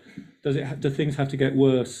do things have to get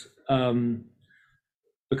worse?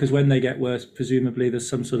 Because when they get worse, presumably there's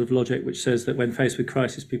some sort of logic which says that when faced with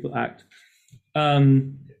crisis, people act. So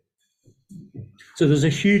there's a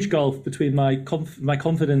huge gulf between my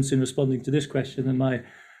confidence in responding to this question and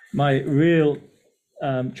my real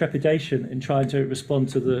trepidation in trying to respond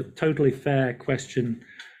to the totally fair question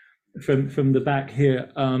from the back here.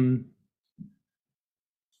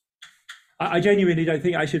 I genuinely don't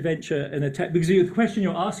think I should venture in a because the question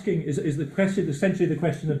you're asking is the question, essentially the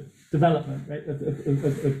question of development, right?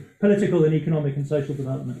 Of political and economic and social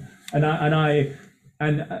development. And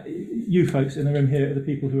you folks in the room here are the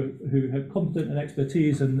people who have competence and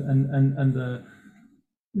expertise and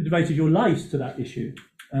devoted your lives to that issue,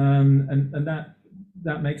 and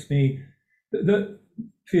that makes me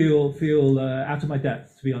feel out of my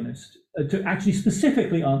depth, to be honest, to actually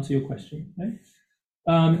specifically answer your question, right?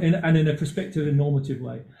 And in a prospective and normative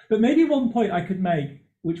way. But maybe one point I could make,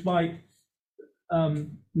 which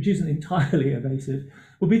isn't entirely evasive,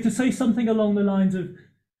 would be to say something along the lines of,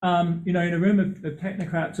 in a room of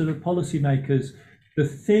technocrats and of policymakers, the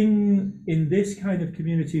thing in this kind of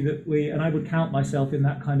community that and I would count myself in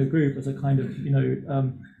that kind of group as a kind of,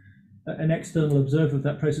 an external observer of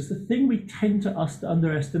that process, the thing we tend to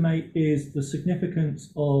underestimate is the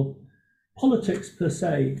significance of politics per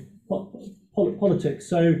se, politics.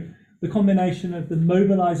 So the combination of the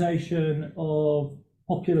mobilization of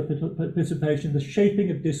popular participation, the shaping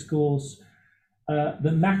of discourse,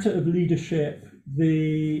 the matter of leadership,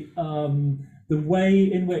 the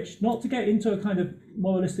way in which, not to get into a kind of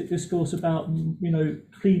moralistic discourse about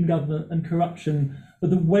clean government and corruption, but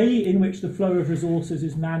the way in which the flow of resources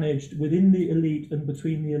is managed within the elite and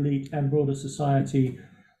between the elite and broader society.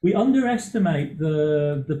 We underestimate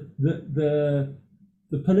the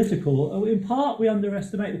political. In part, we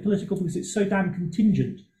underestimate the political because it's so damn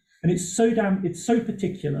contingent, and it's so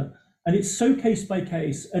particular, and it's so case by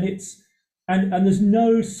case, and there's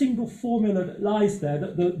no single formula that lies there.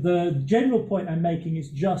 The general point I'm making is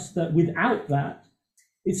just that without that,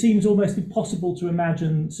 it seems almost impossible to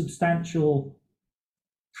imagine substantial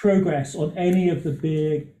progress on any of the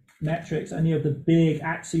big metrics, any of the big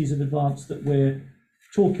axes of advance that we're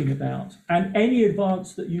talking about. And any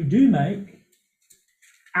advance that you do make,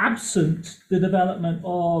 absent the development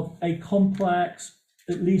of a complex,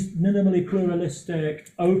 at least minimally pluralistic,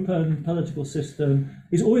 open political system,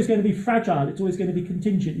 is always going to be fragile. It's always going to be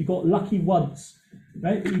contingent. You got lucky once,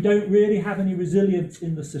 right? But you don't really have any resilience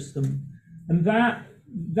in the system. And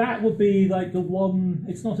that would be like the one,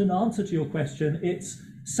 it's not an answer to your question, it's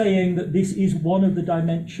saying that this is one of the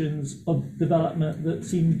dimensions of development that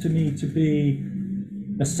seem to me to be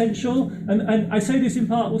essential. And I say this in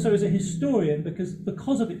part also as a historian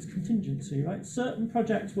because of its contingency, right? Certain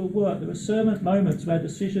projects will work. There are certain moments where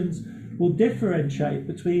decisions will differentiate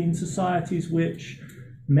between societies which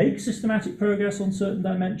make systematic progress on certain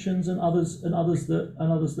dimensions and others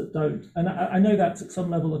that don't. And I know that's at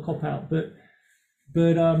some level a cop-out, but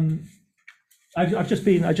I've just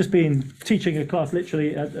been teaching a class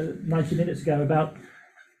literally 90 minutes ago about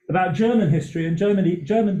German history and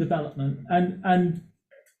German development, and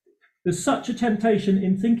there's such a temptation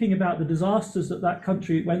in thinking about the disasters that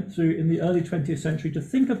country went through in the early 20th century to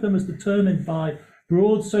think of them as determined by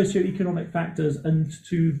broad socioeconomic factors and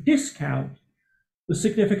to discount the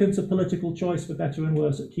significance of political choice for better and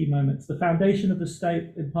worse at key moments. The foundation of the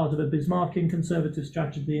state in part of a Bismarckian conservative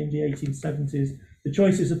strategy in the 1870s, the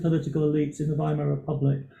choices of political elites in the Weimar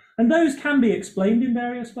Republic. And those can be explained in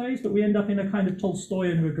various ways, but we end up in a kind of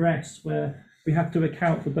Tolstoyan regress where we have to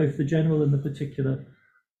account for both the general and the particular.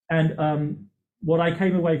 And what I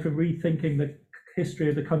came away from rethinking the history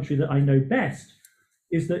of the country that I know best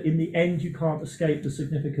is that in the end, you can't escape the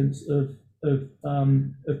significance of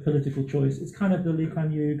political choice. It's kind of the Lee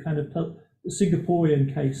Kuan Yew kind of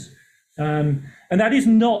Singaporean case. And that is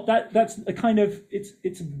not, that's a kind of,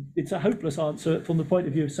 it's a hopeless answer from the point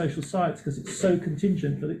of view of social science because it's so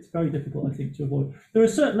contingent that it's very difficult, I think, to avoid. There are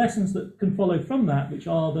certain lessons that can follow from that, which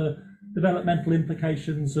are the developmental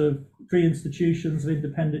implications of free institutions, of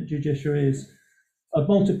independent judiciaries, a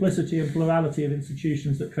multiplicity and plurality of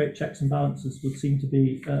institutions that create checks and balances would seem to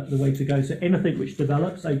be the way to go. So anything which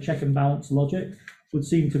develops a check and balance logic would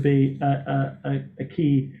seem to be a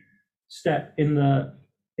key step in the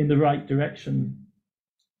right direction.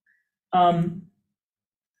 I'm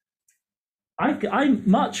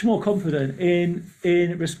much more confident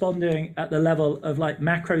in responding at the level of like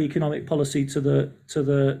macroeconomic policy to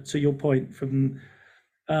your point from.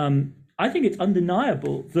 I think it's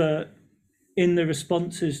undeniable that in the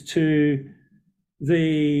responses to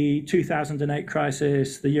the 2008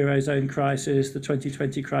 crisis, the Eurozone crisis, the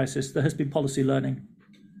 2020 crisis, there has been policy learning.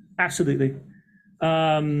 Absolutely.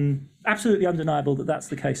 Absolutely undeniable that that's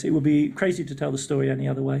the case. It would be crazy to tell the story any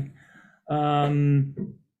other way. I'm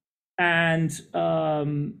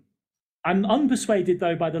unpersuaded,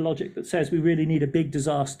 though, by the logic that says we really need a big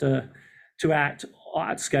disaster to act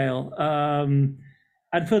at scale.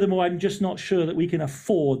 And furthermore, I'm just not sure that we can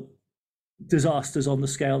afford disasters on the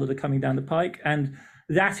scale that are coming down the pike. And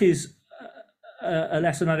that is a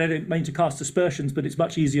lesson. I don't mean to cast aspersions, but it's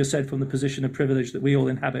much easier said from the position of privilege that we all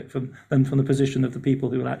inhabit than from the position of the people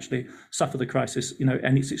who will actually suffer the crisis, in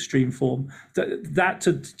its extreme form. That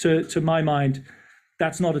to my mind,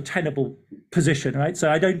 that's not a tenable position, right? So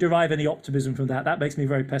I don't derive any optimism from that. That makes me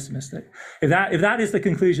very pessimistic. If that is the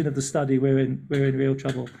conclusion of the study, we're in real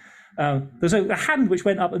trouble. There's a hand which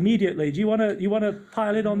went up immediately. Do you want to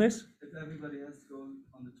pile in on this? If everybody has to go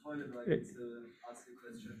on the toilet, I can ask a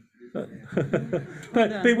question.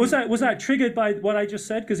 But was that triggered by what I just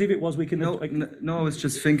said? Because if it was, we can. No, I was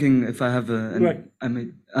just thinking if I have right.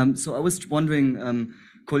 So I was wondering,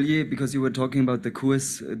 Collier, because you were talking about the coup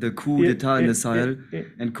d'etat in the Sahel,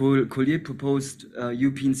 and Collier proposed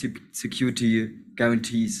European security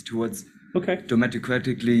guarantees towards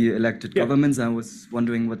democratically elected governments. I was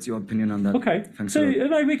wondering what's your opinion on that. Okay, Thanks so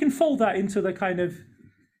we can fold that into the kind of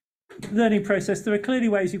learning process. There are clearly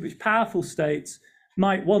ways in which powerful states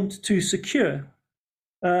might want to secure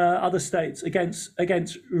other states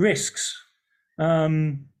against risks.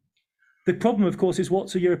 The problem, of course, is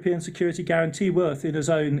what's a European security guarantee worth in a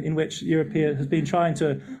zone in which Europe has been trying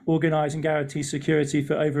to organise and guarantee security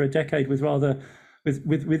for over a decade with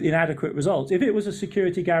inadequate results. If it was a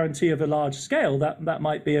security guarantee of a large scale, that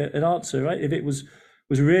might be an answer, right? If it was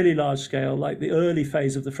really large scale, like the early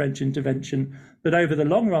phase of the French intervention, but over the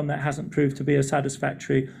long run, that hasn't proved to be a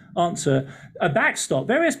satisfactory answer.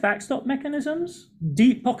 Various backstop mechanisms,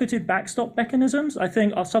 deep-pocketed backstop mechanisms, I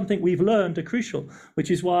think are something we've learned are crucial,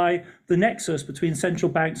 which is why the nexus between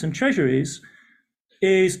central banks and treasuries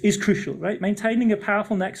is crucial, right? Maintaining a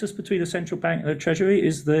powerful nexus between a central bank and a treasury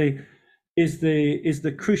is the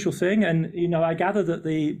crucial thing. And, I gather that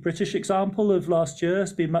the British example of last year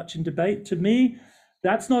has been much in debate. To me,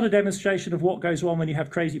 that's not a demonstration of what goes wrong when you have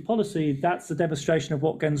crazy policy. That's the demonstration of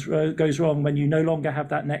what goes wrong when you no longer have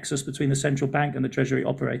that nexus between the central bank and the treasury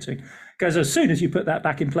operating. Because as soon as you put that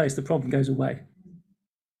back in place, the problem goes away,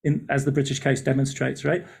 as the British case demonstrates,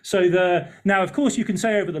 right? So now, of course, you can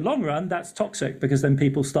say over the long run, that's toxic because then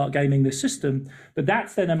people start gaming this system. But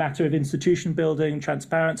that's then a matter of institution building,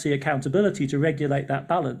 transparency, accountability to regulate that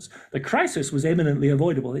balance. The crisis was imminently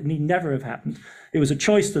avoidable. It need never have happened. It was a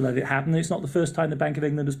choice to let it happen. It's not the first time the Bank of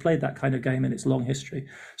England has played that kind of game in its long history.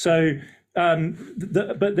 So, but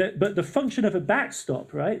the function of a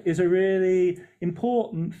backstop, right, is a really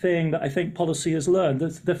important thing that I think policy has learned.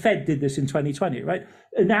 The Fed did this in 2020, right,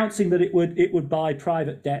 announcing that it would buy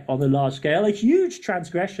private debt on a large scale, a huge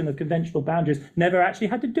transgression of conventional boundaries. Never actually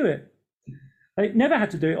had to do it. It never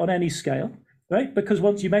had to do it on any scale. Right? Because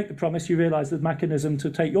once you make the promise, you realize the mechanism, to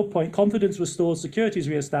take your point, confidence restored, security is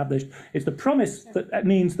reestablished. It's the promise that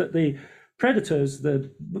means that the predators, the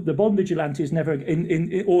bond vigilantes never,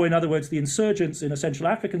 or in other words, the insurgents in a Central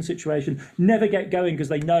African situation never get going because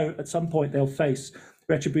they know at some point they'll face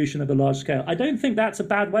retribution of a large scale. I don't think that's a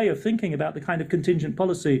bad way of thinking about the kind of contingent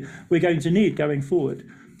policy we're going to need going forward.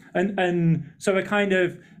 And so a kind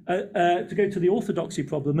of, to go to the orthodoxy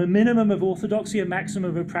problem, a minimum of orthodoxy, a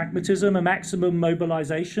maximum of pragmatism, a maximum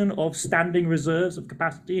mobilization of standing reserves of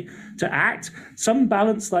capacity to act. Some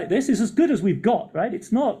balance like this is as good as we've got, right?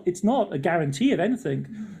 It's not a guarantee of anything,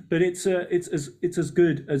 but it's as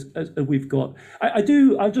good as we've got.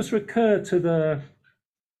 I'll just recur to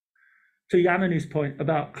Yamanu's point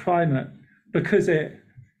about climate, because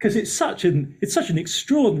it's such an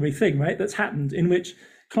extraordinary thing, right? That's happened, in which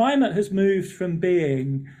climate has moved from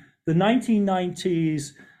being the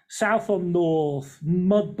 1990s South on North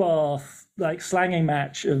mud bath, like slanging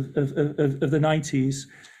match of the 90s,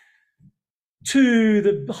 to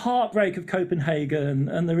the heartbreak of Copenhagen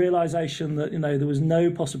and the realization that there was no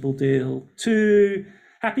possible deal, to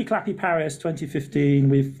Happy Clappy Paris 2015.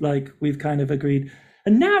 We've kind of agreed.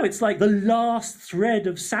 And now it's like the last thread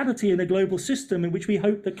of sanity in a global system in which we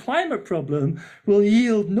hope the climate problem will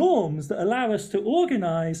yield norms that allow us to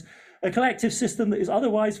organize a collective system that is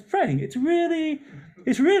otherwise fraying. It's really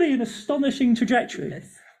an astonishing trajectory.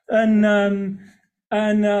 Yes. And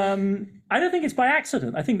I don't think it's by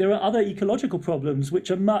accident. I think there are other ecological problems which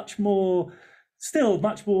are still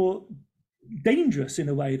much more dangerous in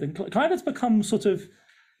a way than climate's become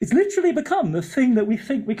it's literally become the thing that we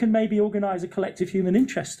think we can maybe organize a collective human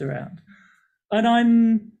interest around. And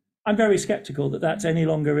I'm very skeptical that that's any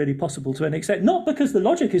longer really possible to any extent, not because the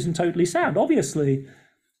logic isn't totally sound, obviously.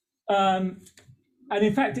 And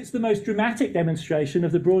in fact, it's the most dramatic demonstration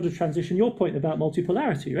of the broader transition, your point about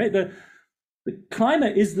multipolarity, right? The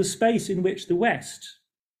climate is the space in which the West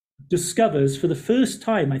discovers for the first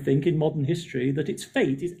time, I think, in modern history, that its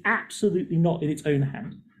fate is absolutely not in its own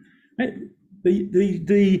hand. Right?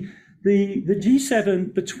 The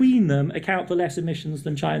G7 between them account for less emissions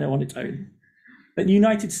than China on its own. And the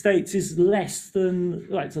United States is less than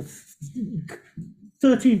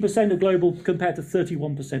 13% of global compared to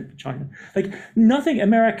 31% for China. Like, nothing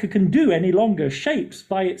America can do any longer shapes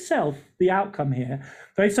by itself the outcome here.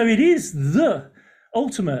 Right? So it is the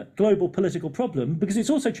ultimate global political problem, because it's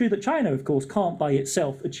also true that China, of course, can't by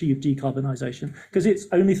itself achieve decarbonization because it's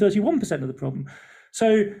only 31% of the problem.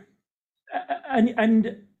 So,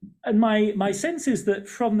 and my sense is that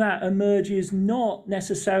from that emerges not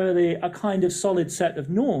necessarily a kind of solid set of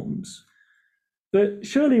norms, but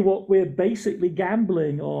surely what we're basically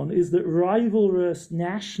gambling on is that rivalrous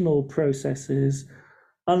national processes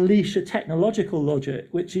unleash a technological logic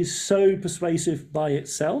which is so persuasive by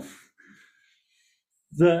itself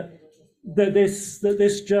that this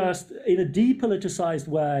just, in a depoliticized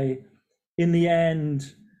way, in the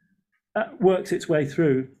end, works its way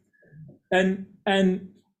through.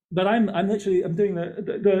 But I'm doing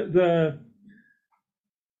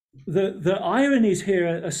the ironies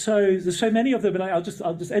here are there's so many of them, and I'll just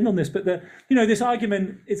end on this. But this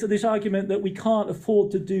argument that we can't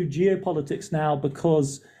afford to do geopolitics now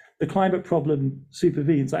because the climate problem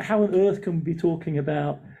supervenes. Like, how on earth can we be talking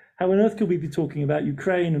about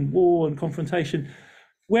Ukraine and war and confrontation,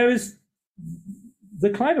 whereas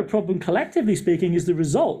the climate problem, collectively speaking, is the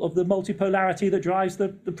result of the multipolarity that drives the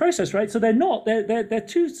process, right? So they're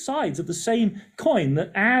two sides of the same coin,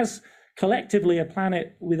 that as collectively a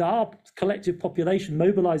planet with our collective population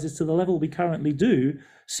mobilizes to the level we currently do,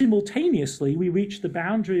 simultaneously we reach the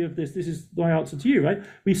boundary of this is my answer to you, right?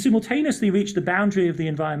 We simultaneously reach the boundary of the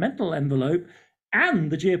environmental envelope,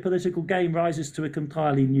 and the geopolitical game rises to an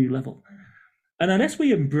entirely new level. And unless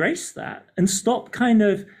we embrace that and stop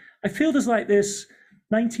I feel there's like this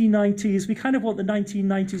 1990s, we kind of want the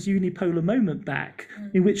 1990s unipolar moment back,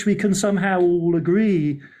 in which we can somehow all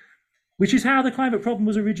agree, which is how the climate problem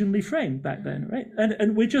was originally framed back then, right?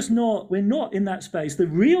 And we're not in that space. The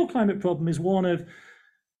real climate problem is one of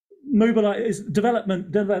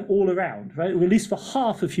development all around, right? Or at least for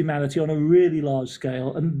half of humanity on a really large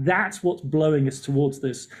scale, and that's what's blowing us towards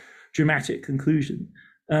this dramatic conclusion.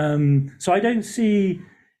 So I don't see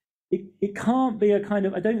it can't be a kind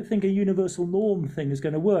of, I don't think a universal norm thing is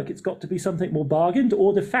going to work. It's got to be something more bargained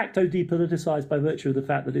or de facto depoliticized by virtue of the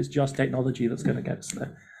fact that it's just technology that's going to get us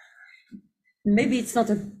there. Maybe it's not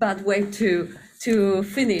a bad way to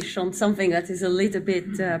finish on something that is a little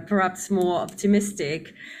bit perhaps more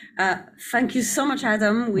optimistic. Thank you so much,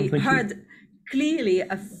 Adam. We heard clearly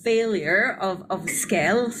a failure of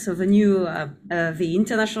scale. So the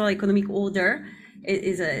international economic order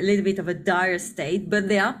is a little bit of a dire state, but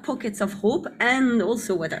there are pockets of hope. And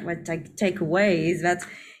also what I take away is that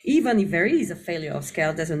even if there is a failure of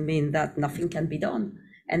scale, doesn't mean that nothing can be done.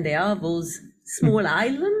 And there are those small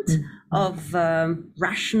islands of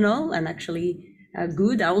rational and actually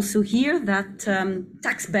good. I also hear that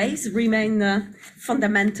tax base remain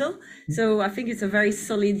fundamental. So I think it's a very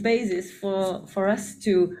solid basis for us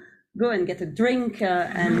to go and get a drink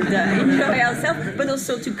and enjoy ourselves, but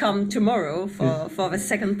also to come tomorrow for the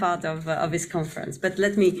second part of this conference. But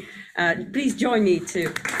let me, please join me to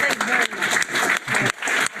thank you very much.